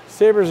in.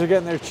 Sabres are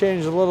getting their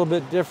change a little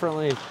bit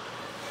differently.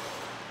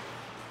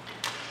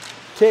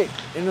 Tate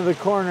into the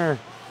corner.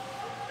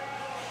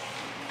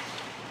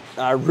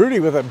 Rudy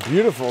with a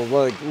beautiful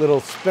little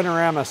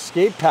spinorama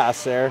skate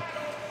pass there.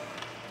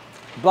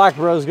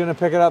 Blackborough's going to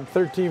pick it up.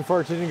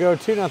 13-14 to go.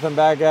 2-0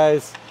 bad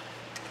guys.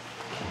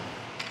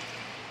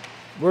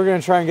 We're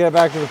going to try and get it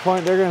back to the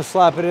point. They're going to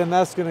slap it in.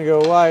 That's going to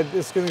go wide.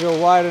 It's going to go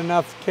wide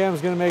enough.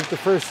 Cam's going to make the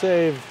first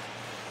save.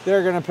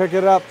 They're going to pick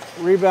it up.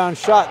 Rebound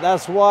shot.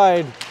 That's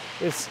wide.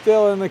 It's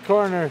still in the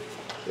corner.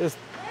 It's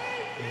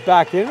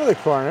back into the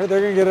corner.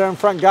 They're going to get it in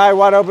front. Guy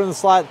wide open in the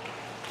slot.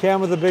 Cam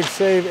with a big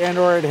save, and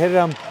or it hit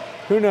him.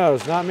 Who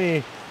knows? Not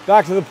me.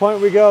 Back to the point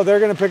we go. They're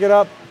going to pick it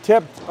up.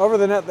 Tipped over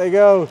the net they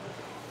go.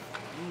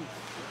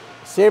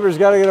 Sabres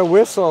got to get a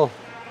whistle.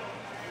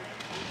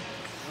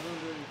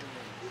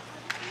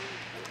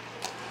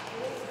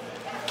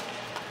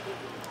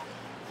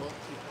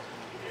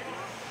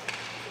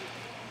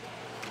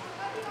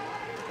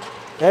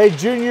 Hey,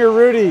 Junior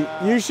Rudy,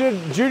 you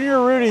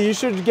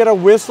should get a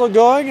whistle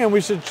going, and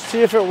we should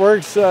see if it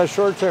works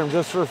short term,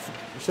 just for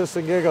shits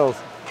and giggles.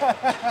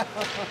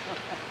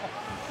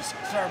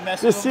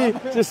 Just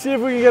see if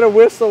we can get a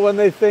whistle when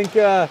they think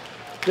there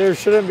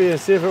shouldn't be, and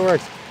see if it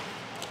works.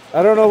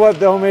 I don't know what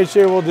the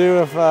OMHA will do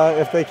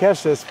if they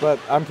catch this, but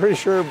I'm pretty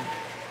sure. You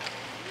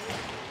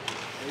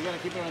gotta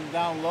keep it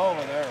down low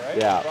over there, right?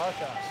 Yeah.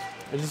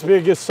 It'd just be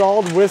a good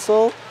solid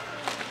whistle.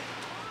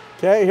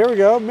 Okay, here we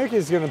go.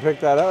 Mickey's going to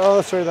pick that up. Oh,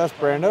 that's right, that's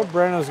Brando.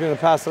 Brando's going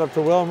to pass it up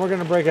to Will, and we're going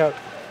to break out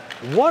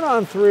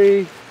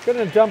 1-on-3. Going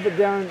to dump it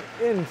down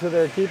into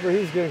their keeper.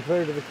 He's getting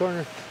clear to the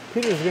corner.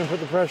 Peter's going to put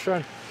the pressure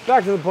on.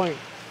 Back to the point.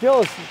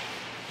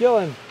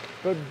 Gillen,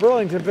 but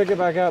Burlington pick it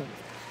back up.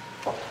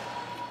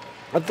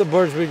 Up the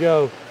boards we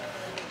go.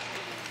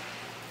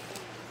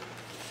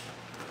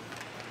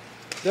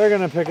 They're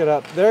going to pick it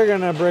up. They're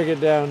going to break it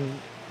down.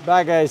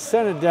 Bad guys,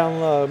 send it down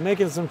low,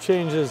 making some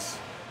changes.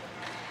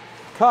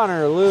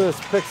 Connor Lewis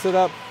picks it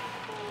up.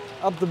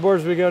 Up the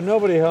boards we go.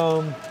 Nobody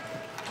home.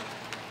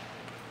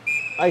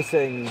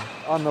 Icing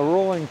on the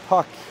rolling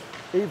puck.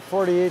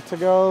 8:48 to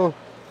go.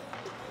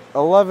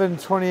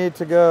 11:28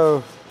 to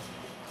go.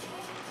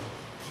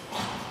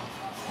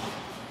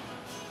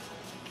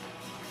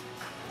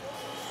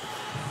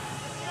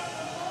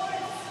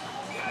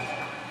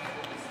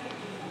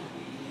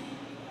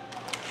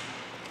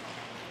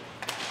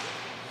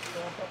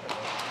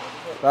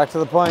 Back to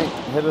the point.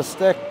 Hit a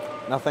stick.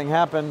 Nothing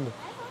happened.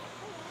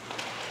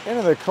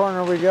 Into the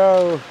corner we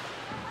go.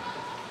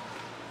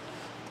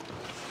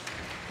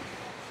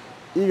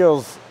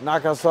 Eagles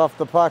knock us off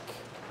the puck.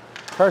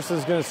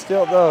 Carson's going to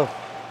steal it though.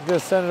 He's going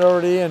to send it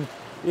over to Ian.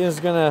 Ian's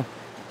going to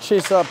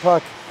chase that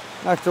puck.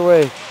 Knocked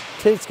away.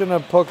 Tate's going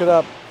to poke it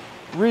up.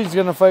 Reed's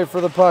going to fight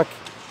for the puck.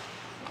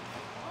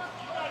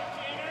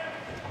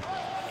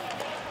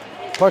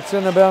 Puck's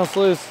going to bounce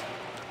loose.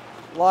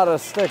 A lot of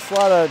sticks. A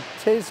lot of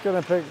Tate's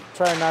going to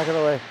try and knock it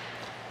away.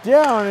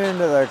 Down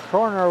into the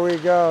corner we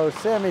go.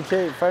 Sammy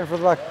Tate fighting for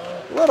the puck.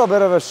 A little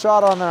bit of a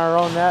shot on our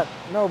own net.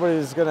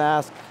 Nobody's going to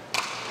ask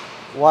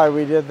why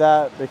we did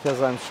that,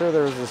 because I'm sure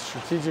there was a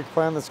strategic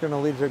plan that's going to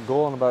lead to a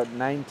goal in about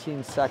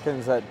 19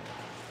 seconds at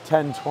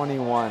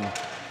 10:21.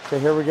 Okay,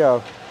 here we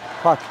go.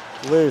 Puck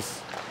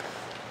loose.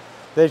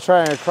 They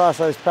try a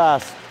cross-ice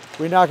pass.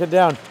 We knock it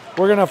down.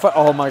 We're going to fight.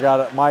 Oh my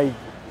God,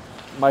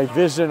 my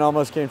vision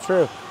almost came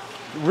true.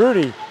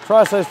 Rudy,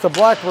 cross-ice to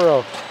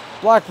Blackborough.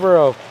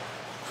 Blackborough.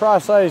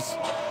 Cross ice,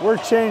 we're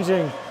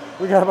changing.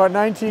 We got about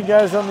 19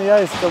 guys on the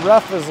ice. The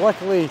ref is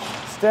luckily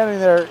standing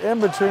there in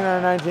between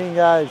our 19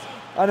 guys,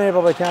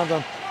 unable to count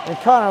them. And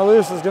Connor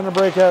Lewis is going to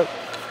break out.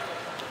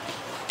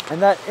 And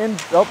that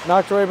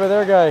knocked away by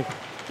their guy.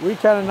 We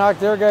kind of knocked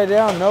their guy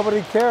down.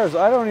 Nobody cares.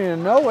 I don't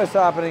even know what's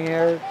happening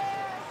here.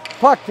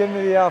 Puck into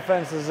the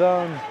offensive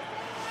zone.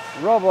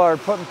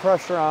 Robillard putting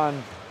pressure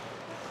on.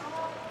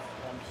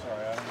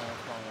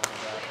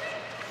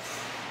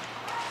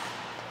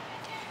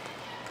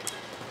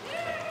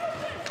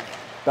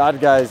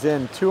 Bad guys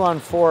in,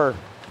 2-on-4.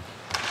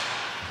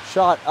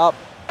 Shot up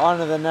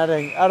onto the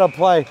netting, out of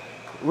play.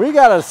 We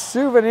got a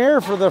souvenir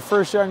for the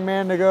first young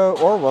man to go,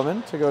 or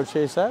woman, to go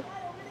chase that.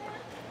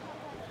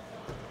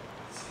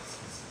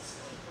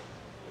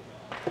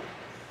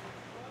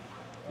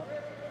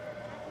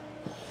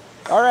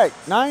 All right,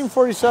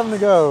 9:47 to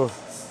go.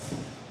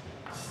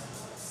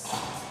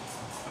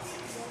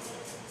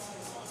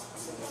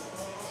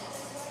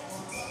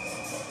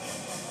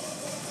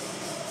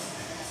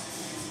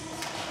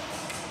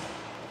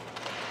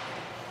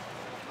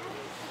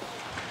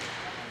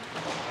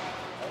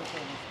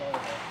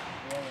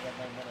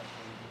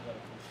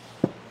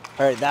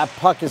 All right, that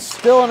puck is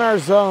still in our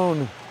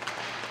zone.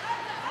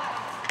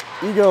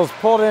 Eagles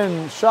pulled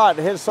in, shot,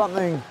 hit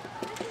something.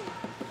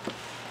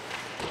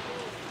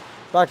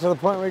 Back to the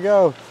point we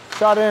go.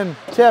 Shot in,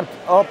 tipped,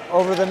 up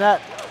over the net.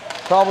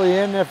 Probably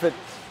in if it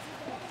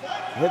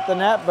hit the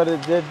net, but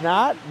it did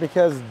not,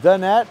 because the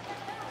net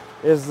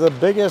is the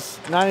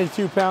biggest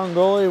 92-pound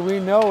goalie we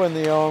know in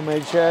the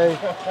OMHA.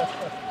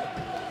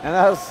 And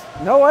that's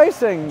no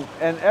icing,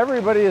 and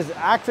everybody is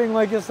acting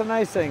like it's an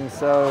icing,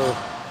 so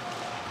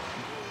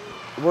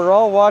we're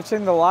all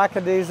watching the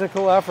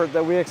lackadaisical effort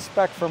that we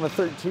expect from a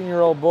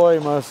 13-year-old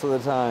boy most of the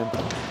time.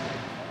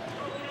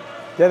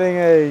 Getting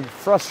a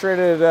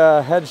frustrated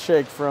head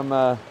shake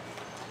from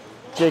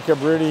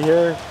Jacob Rudy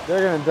here.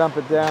 They're going to dump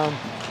it down.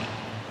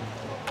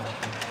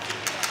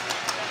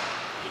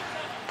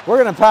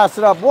 We're going to pass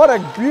it up. What a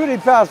beauty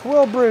pass.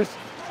 Will Bruce,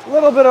 a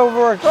little bit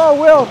overworked. Oh,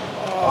 Will.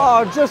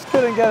 Oh, just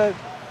couldn't get it.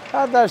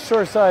 Had that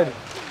short side.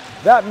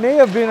 That may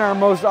have been our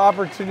most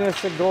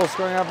opportunistic goal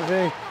scoring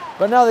opportunity.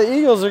 But now the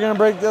Eagles are going to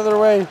break the other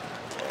way.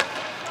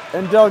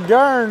 And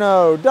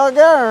Delgarno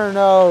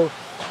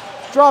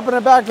dropping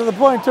it back to the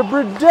point to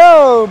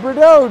Bordeaux.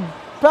 Bordeaux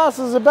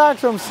passes it back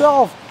to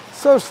himself.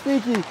 So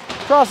sneaky.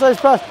 Cross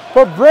ice pass.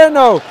 But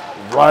Breno,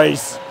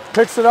 Rice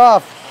picks it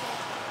off.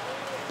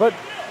 But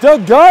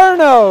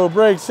Delgarno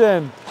breaks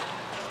in.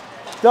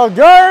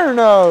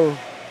 Delgarno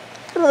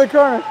into the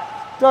corner.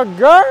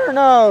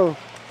 Delgarno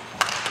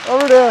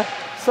over to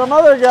some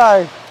other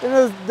guy.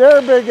 Into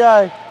their big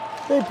guy.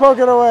 They poke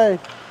it away.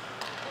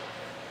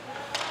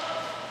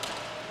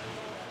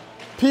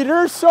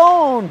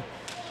 Peterson.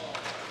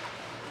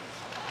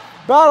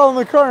 Battle in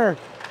the corner.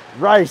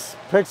 Rice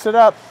picks it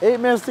up. 8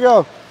 minutes to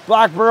go.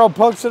 Blackborough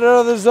pokes it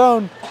out of the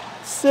zone.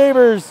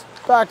 Sabres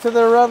back to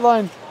their red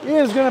line.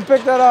 Ian's going to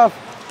pick that off.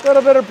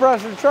 Little bit of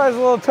pressure. Tries a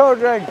little toe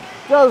drag.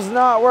 Does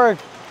not work.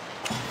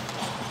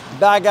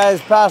 Bad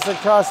guys pass it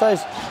cross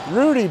ice.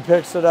 Rudy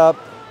picks it up.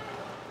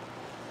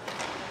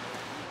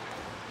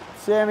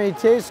 Sammy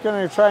Tate's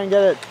going to try and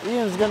get it.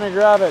 Ian's going to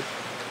grab it.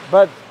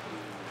 But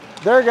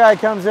their guy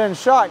comes in.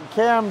 Shot.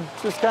 Cam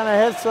just kind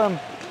of hits him.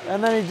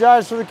 And then he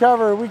dives for the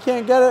cover. We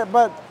can't get it,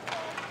 but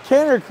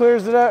Canner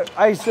clears it out.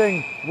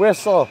 Icing.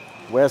 Whistle.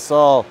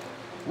 Whistle.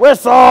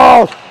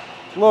 Whistle!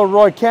 Little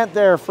Roy Kent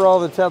there for all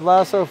the Ted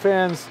Lasso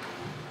fans.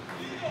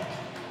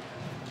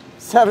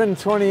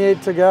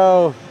 7:28 to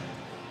go.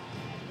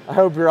 I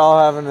hope you're all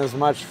having as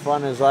much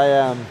fun as I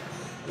am.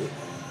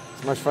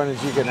 As much fun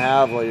as you can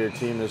have while your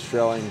team is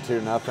trailing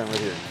 2-0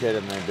 with your kid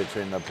in there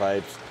between the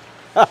pipes.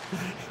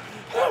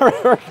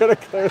 We're going to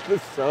clear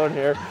the zone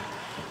here.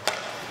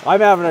 I'm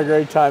having a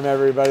great time,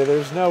 everybody.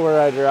 There's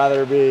nowhere I'd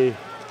rather be.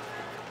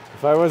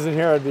 If I wasn't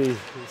here, I'd be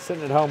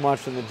sitting at home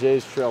watching the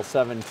Jays trail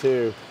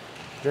 7-2,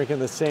 drinking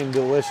the same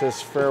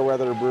delicious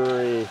Fairweather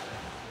Brewery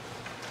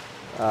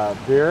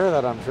beer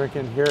that I'm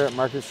drinking here at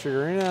Market Street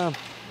Arena.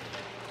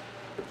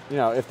 You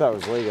know, if that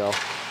was legal.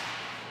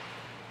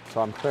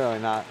 So I'm clearly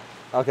not.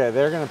 Okay,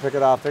 they're going to pick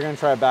it off. They're going to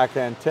try a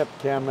backhand tip.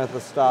 Cam with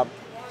a stop.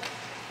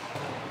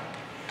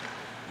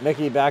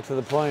 Mickey back to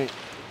the point.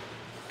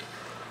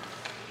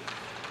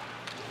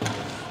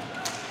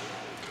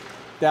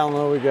 Down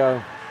low we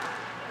go.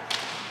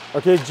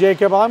 Okay,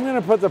 Jacob, I'm going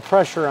to put the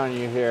pressure on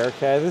you here,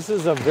 okay? This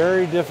is a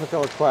very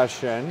difficult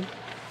question.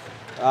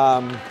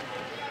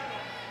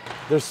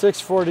 There's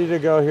 6:40 to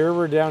go here.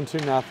 We're down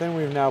 2-0.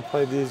 We've now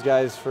played these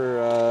guys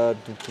for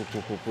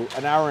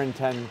an hour and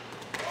 10,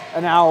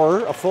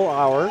 a full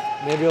hour,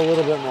 maybe a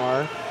little bit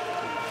more.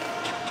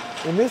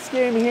 In this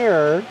game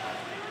here,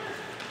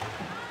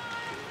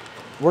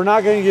 we're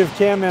not going to give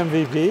Cam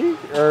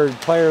MVP or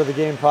player of the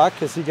game puck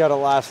because he got it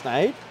last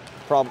night.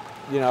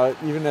 You know,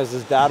 even as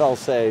his dad, I'll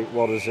say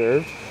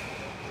well-deserved.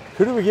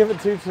 Who do we give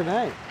it to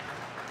tonight?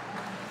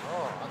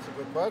 Oh, that's a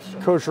good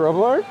question. Coach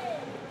Robillard?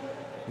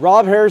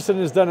 Rob Harrison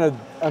has done an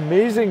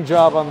amazing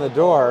job on the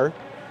door.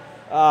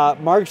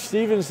 Mark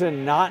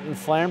Stevenson not in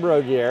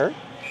Flamborough gear.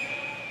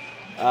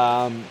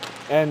 And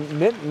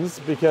Mittens,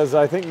 because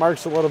I think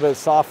Mark's a little bit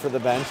soft for the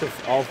bench,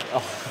 if all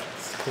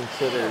else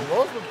considered. Yeah,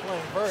 Will's been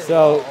playing very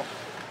well.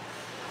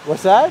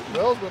 What's that?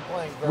 Will's been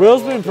playing very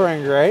Will's well. been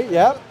playing great,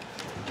 yep.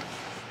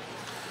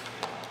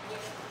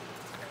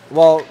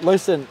 Well,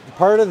 listen,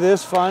 part of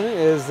this fun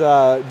is,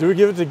 do we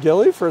give it to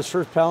Gilly for his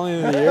first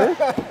penalty of the year?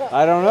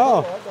 I don't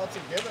know.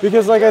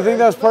 Because, like, I think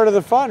that's part of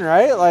the fun,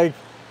 right? Like,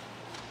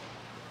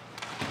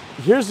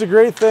 here's the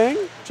great thing,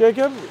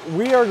 Jacob.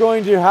 We are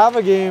going to have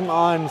a game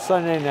on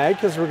Sunday night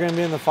because we're going to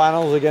be in the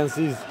finals against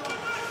these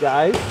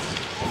guys.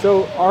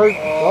 So, oh,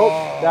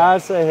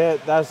 that's a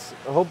hit. I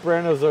hope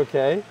Brando's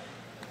okay.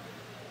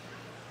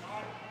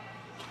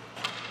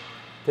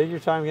 Take your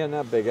time getting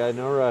up, big guy.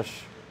 No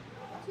rush.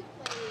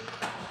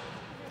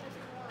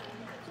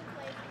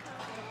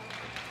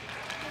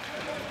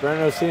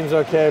 Breno seems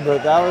okay,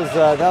 but that was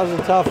a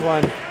tough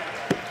one.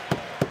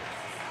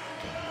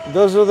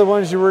 Those are the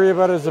ones you worry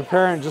about as a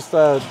parent, just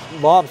a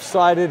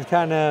lopsided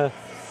kind of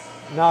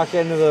knock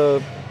into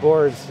the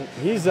boards.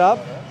 He's up,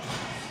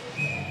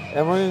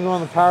 and we're going to go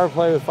on the power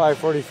play with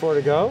 5:44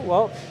 to go.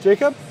 Well,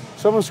 Jacob,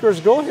 someone scores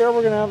a goal here,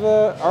 we're going to have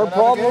our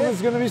problem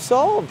is going to be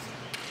solved.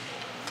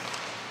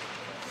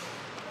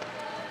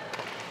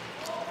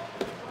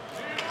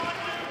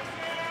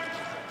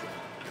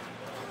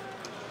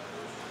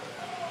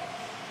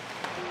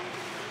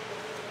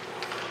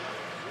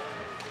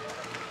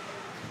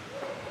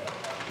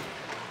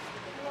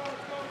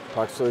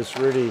 Puck's loose,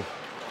 Rudy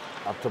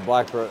up to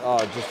Blackbird. Oh,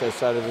 just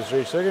outside of his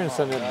reach. They're going to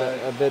send it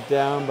a bit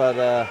down, but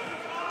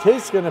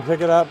Tate's going to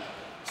pick it up.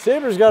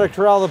 Sabres got to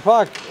corral the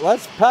puck.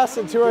 Let's pass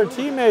it to our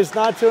teammates,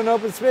 not to an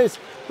open space.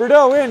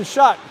 Bordeaux in,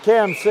 shot,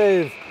 Cam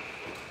save.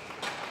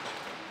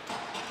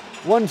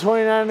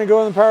 1:29 to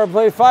go in the power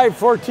play,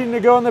 5:14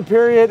 to go in the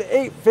period,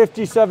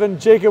 8:57.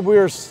 Jacob, we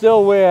are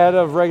still way ahead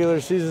of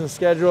regular season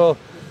schedule.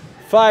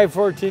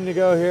 5:14 to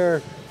go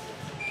here.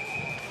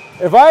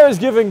 If I was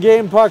giving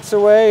game pucks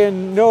away,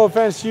 and no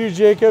offense to you,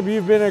 Jacob,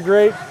 you've been a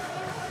great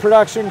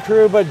production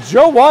crew, but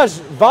Joe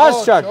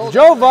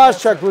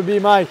Voschuk would be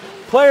my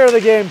player of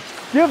the game.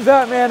 Give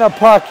that man a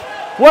puck.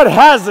 What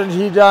hasn't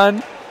he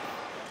done?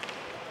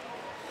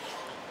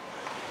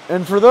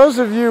 And for those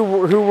of you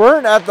who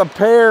weren't at the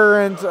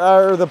parent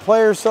or the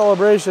player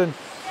celebration,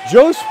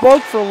 Joe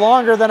spoke for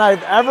longer than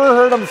I've ever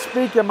heard him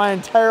speak in my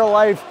entire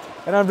life.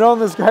 And I've known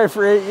this guy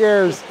for 8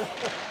 years.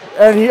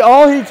 And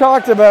all he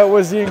talked about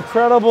was the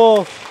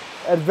incredible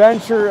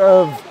adventure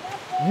of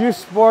youth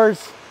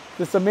sports,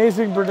 this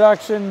amazing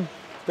production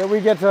that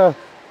we get to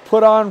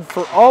put on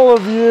for all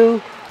of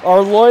you,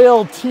 our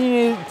loyal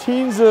teens,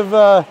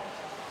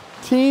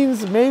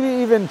 maybe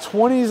even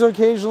 20s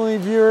occasionally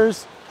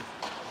viewers.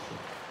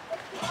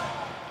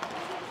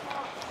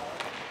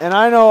 And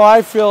I know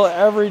I feel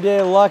every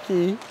day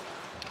lucky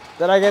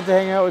that I get to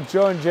hang out with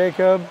Joe and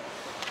Jacob,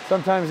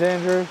 sometimes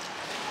Andrew.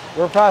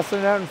 We're passing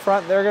it out in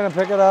front, they're gonna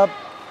pick it up.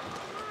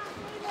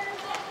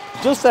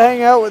 Just to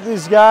hang out with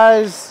these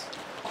guys,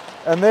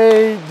 and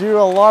they do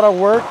a lot of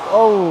work.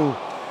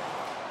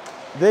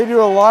 They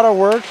do a lot of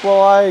work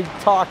while I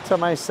talk to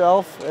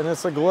myself, and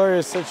it's a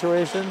glorious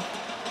situation.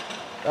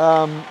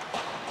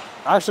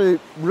 Actually,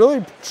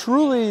 really,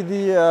 truly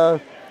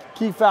the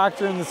key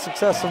factor in the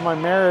success of my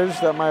marriage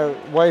that my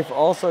wife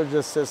also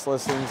just sits,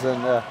 listens,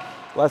 and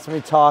lets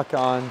me talk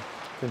on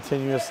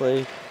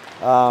continuously.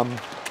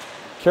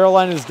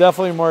 Caroline is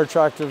definitely more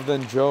attractive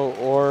than Joe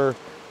or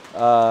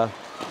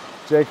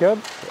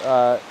Jacob.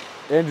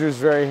 Andrew's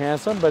very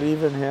handsome, but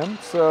even him.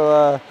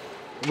 So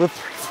with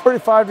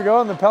 45 to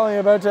go and the penalty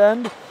about to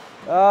end,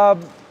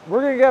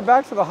 we're gonna get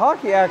back to the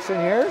hockey action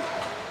here.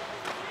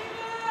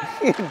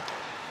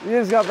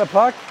 Ian's got the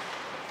puck.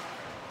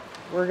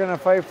 We're gonna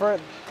fight for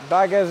it.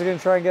 Bad guys are gonna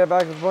try and get it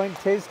back to the point.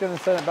 Tate's gonna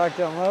send it back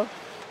down low.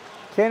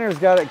 Kanner's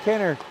got it.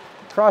 Kanner,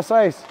 cross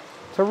ice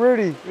to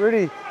Rudy.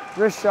 Rudy,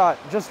 wrist shot,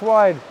 just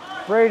wide.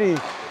 Brady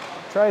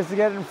tries to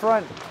get in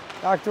front,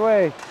 knocked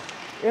away.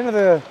 Into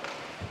the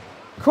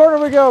corner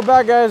we go.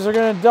 Bad guys are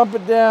gonna dump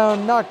it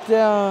down, knocked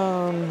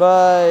down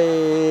by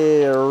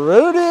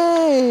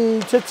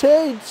Rudy to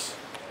Tate.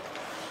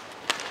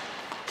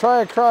 Try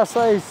a cross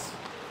ice.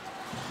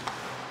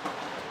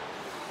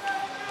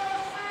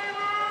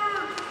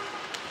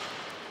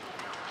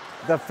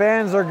 The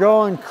fans are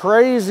going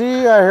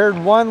crazy. I heard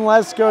one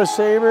 "Let's Go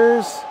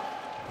Sabres."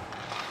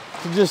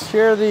 To just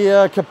hear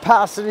the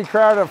capacity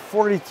crowd of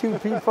 42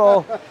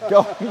 people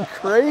going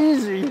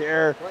crazy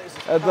here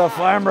at the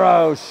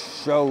FLAMBORIUGH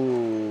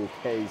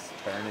Showcase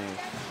tourney.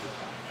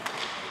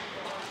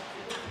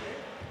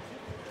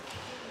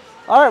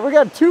 All right, we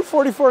got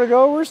 2:44 to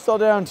go. We're still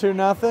down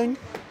 2-0.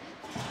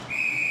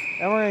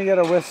 And we're gonna get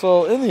a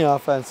whistle in the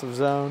offensive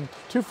zone.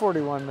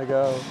 2:41 to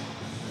go.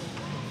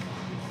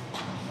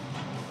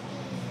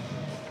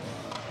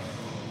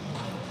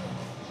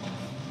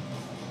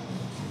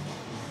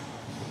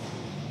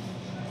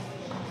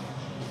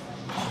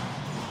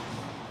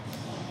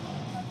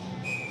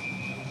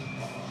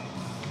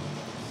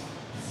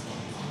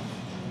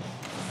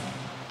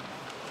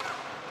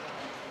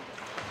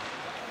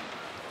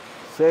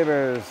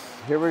 Sabres,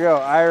 here we go.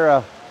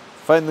 Ira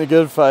fighting the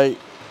good fight.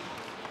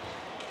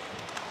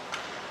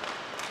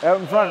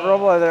 Out in front,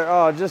 Robles there.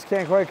 Oh, just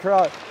can't quite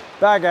corral it.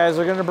 Bad guys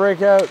are gonna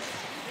break out.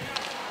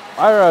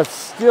 Ira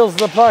steals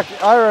the puck.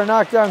 Ira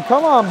knocked down.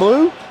 Come on,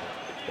 Blue.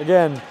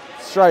 Again,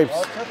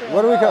 stripes.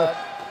 What do we call it?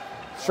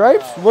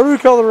 Stripes? What do we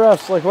call the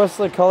refs? Like, what's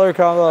the color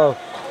combo?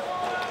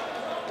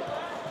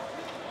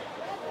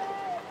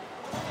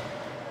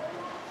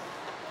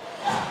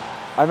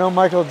 I know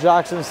Michael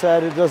Jackson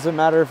said it doesn't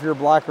matter if you're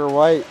black or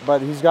white, but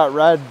he's got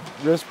red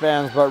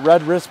wristbands. But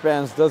red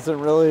wristbands doesn't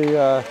really,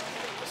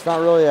 it's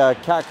not really a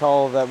cat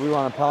call that we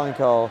want a penalty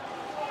call.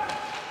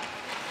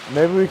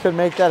 Maybe we could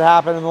make that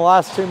happen in the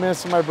last 2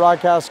 minutes of my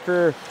broadcast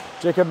career.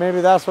 Jacob,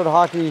 maybe that's what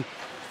hockey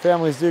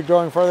families do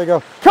going forward. They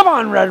go, come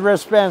on, red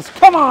wristbands,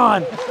 come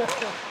on.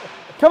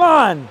 Come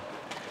on.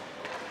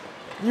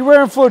 You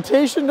wearing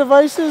flotation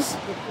devices?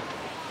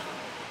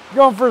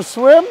 Going for a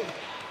swim?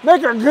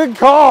 Make a good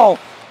call.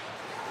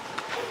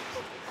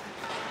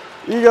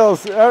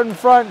 Eagles out in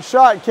front,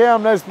 shot,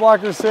 Cam, nice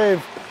blocker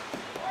save.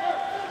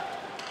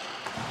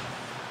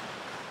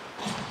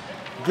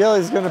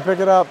 Gilly's gonna pick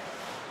it up.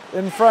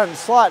 In front,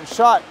 slot,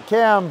 shot,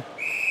 Cam.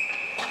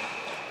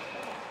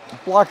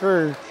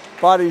 Blocker,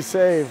 body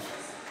save.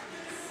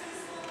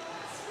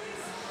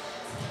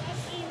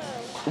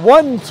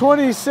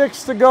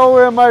 1:26 to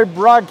go in my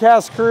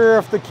broadcast career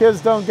if the kids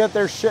don't get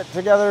their shit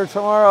together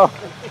tomorrow.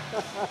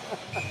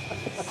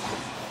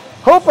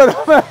 Hoping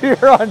I'm out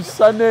here on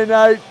Sunday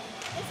night.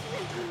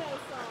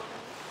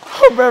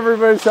 Hope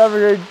everybody's having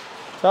a good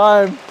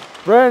time.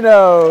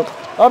 Brando,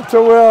 up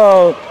to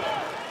Will.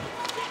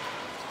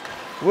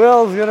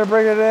 Will's gonna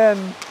bring it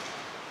in.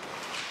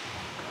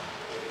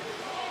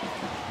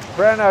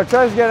 Brando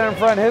tries to get it in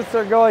front, hits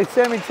their goalie,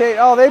 Sammy Tate.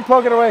 Oh, they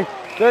poke it away.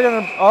 They're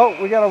gonna, oh,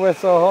 we got a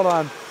whistle, hold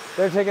on.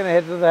 They're taking a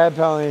hit to the head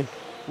penalty.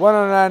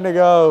 1:09 to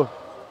go.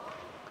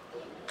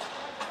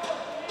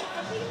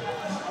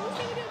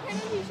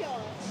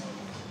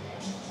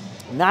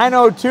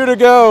 $9:02 to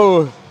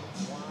go.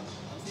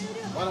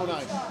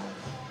 109.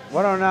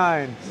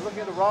 109. You're looking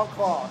at the wrong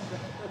clock.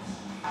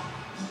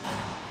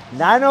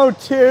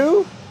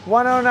 9:02,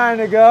 1:09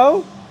 to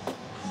go.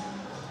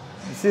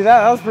 You see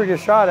that? That was a pretty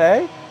good shot,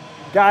 eh?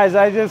 Guys,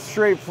 I just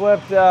straight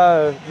flipped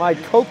my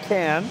Coke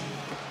can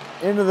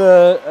into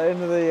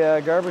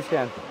the garbage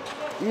can.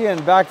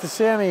 Ian, back to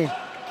Sammy.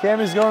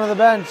 Cammy's going to the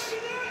bench.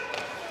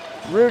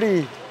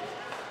 Rudy,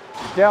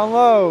 down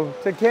low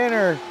to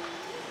Kaner.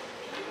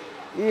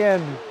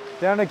 Ian,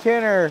 down to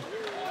Kaner.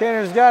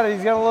 Kaner's got it.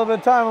 He's got a little bit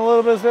of time, a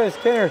little bit of space.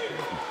 Kaner,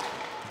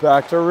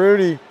 back to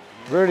Rudy.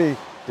 Rudy,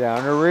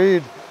 down to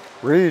Reed.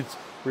 Reed's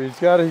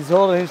got it. He's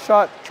holding his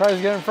shot. Tries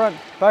to get in front.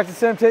 Back to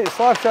Sam Tate.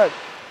 Slap shot.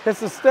 Hits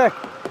the stick.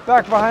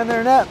 Back behind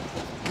their net.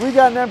 We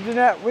got an empty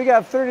net. We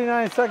got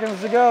 39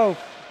 seconds to go.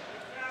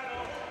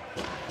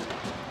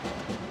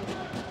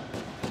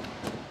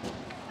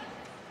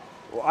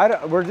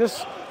 We're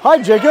just,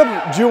 hi Jacob,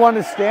 do you want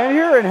to stand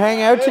here and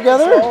hang out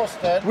together?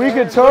 We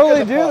could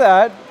totally do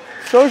that.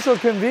 Social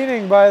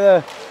convening by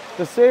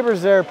the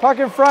Sabres there. Puck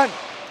in front.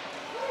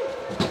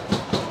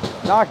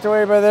 Knocked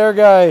away by their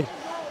guy.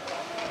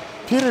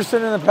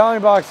 Peterson in the penalty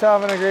box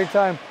having a great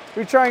time.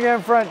 We try and get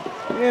in front.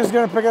 Ian's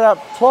going to pick it up.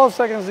 12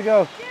 seconds to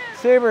go.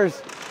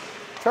 Sabres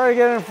try to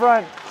get in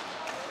front.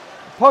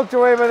 Poked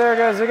away by their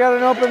guys. They got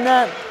an open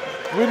net.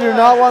 We do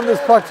not want this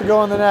puck to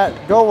go in the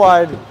net. Go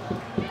wide.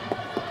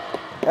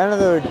 End of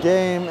the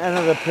game, end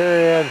of the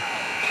period.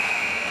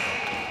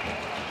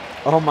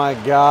 Oh my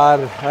God,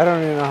 I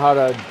don't even know how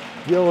to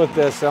deal with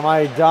this. Am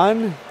I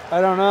done?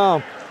 I don't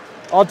know.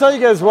 I'll tell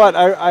you guys what,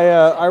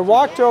 I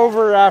walked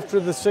over after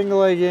the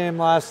single A game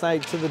last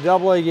night to the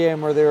double A game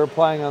where they were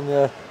playing on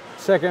the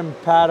second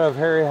pad of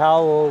Harry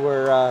Howell,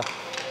 where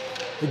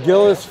the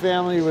Gillis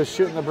family was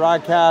shooting the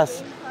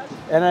broadcast,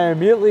 and I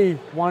immediately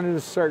wanted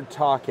to start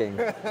talking.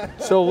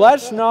 So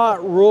let's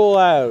not rule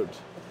out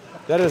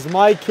that as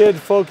my kid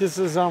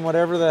focuses on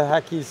whatever the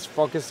heck he's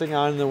focusing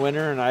on in the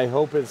winter, and I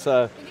hope it's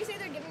Did you say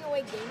they're giving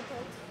away game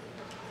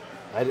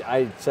codes?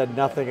 I said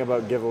nothing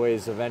about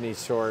giveaways of any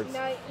sort.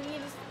 No, you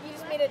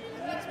just made a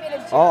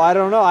joke. Oh, I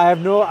don't know. I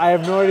have no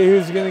idea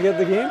who's going to get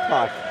the game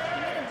puck. You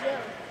made a joke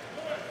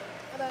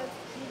about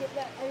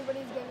that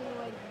everybody's giving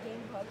away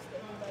game pucks to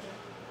everybody.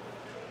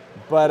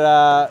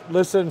 But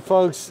listen,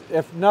 folks,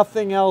 if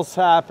nothing else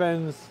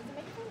happens,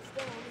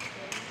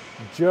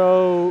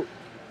 Joe,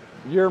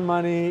 your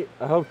money.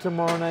 I hope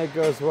tomorrow night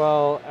goes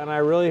well, and I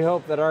really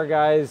hope that our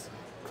guys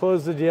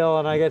close the deal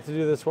and I get to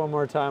do this one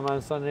more time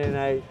on Sunday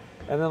night.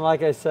 And then,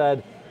 like I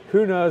said,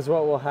 who knows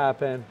what will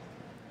happen.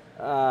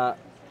 I'm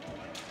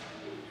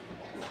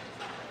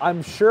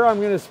sure I'm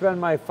going to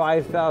spend my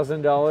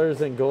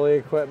 $5,000 in goalie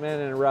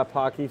equipment and rep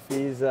hockey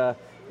fees in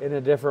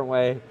a different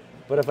way.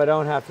 But if I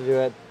don't have to do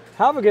it,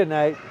 have a good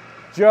night.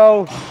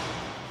 Joe,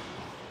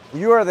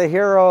 you are the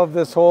hero of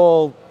this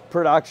whole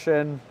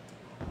production.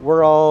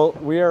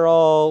 We are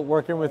all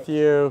working with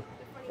you,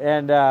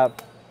 and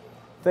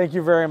thank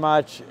you very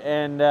much.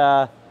 And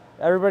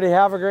everybody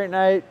have a great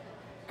night.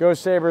 Go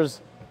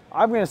Sabres.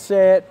 I'm going to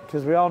say it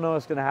because we all know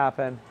it's going to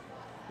happen.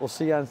 We'll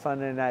see you on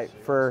Sunday night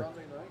for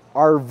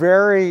our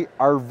very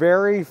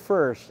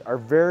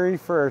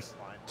first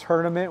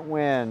tournament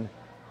win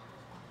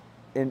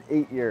in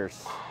 8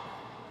 years.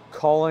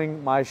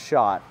 Calling my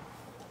shot.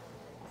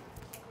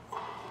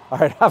 All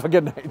right, have a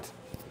good night.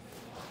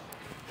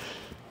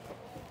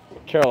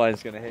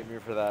 Caroline's going to hate me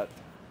for that.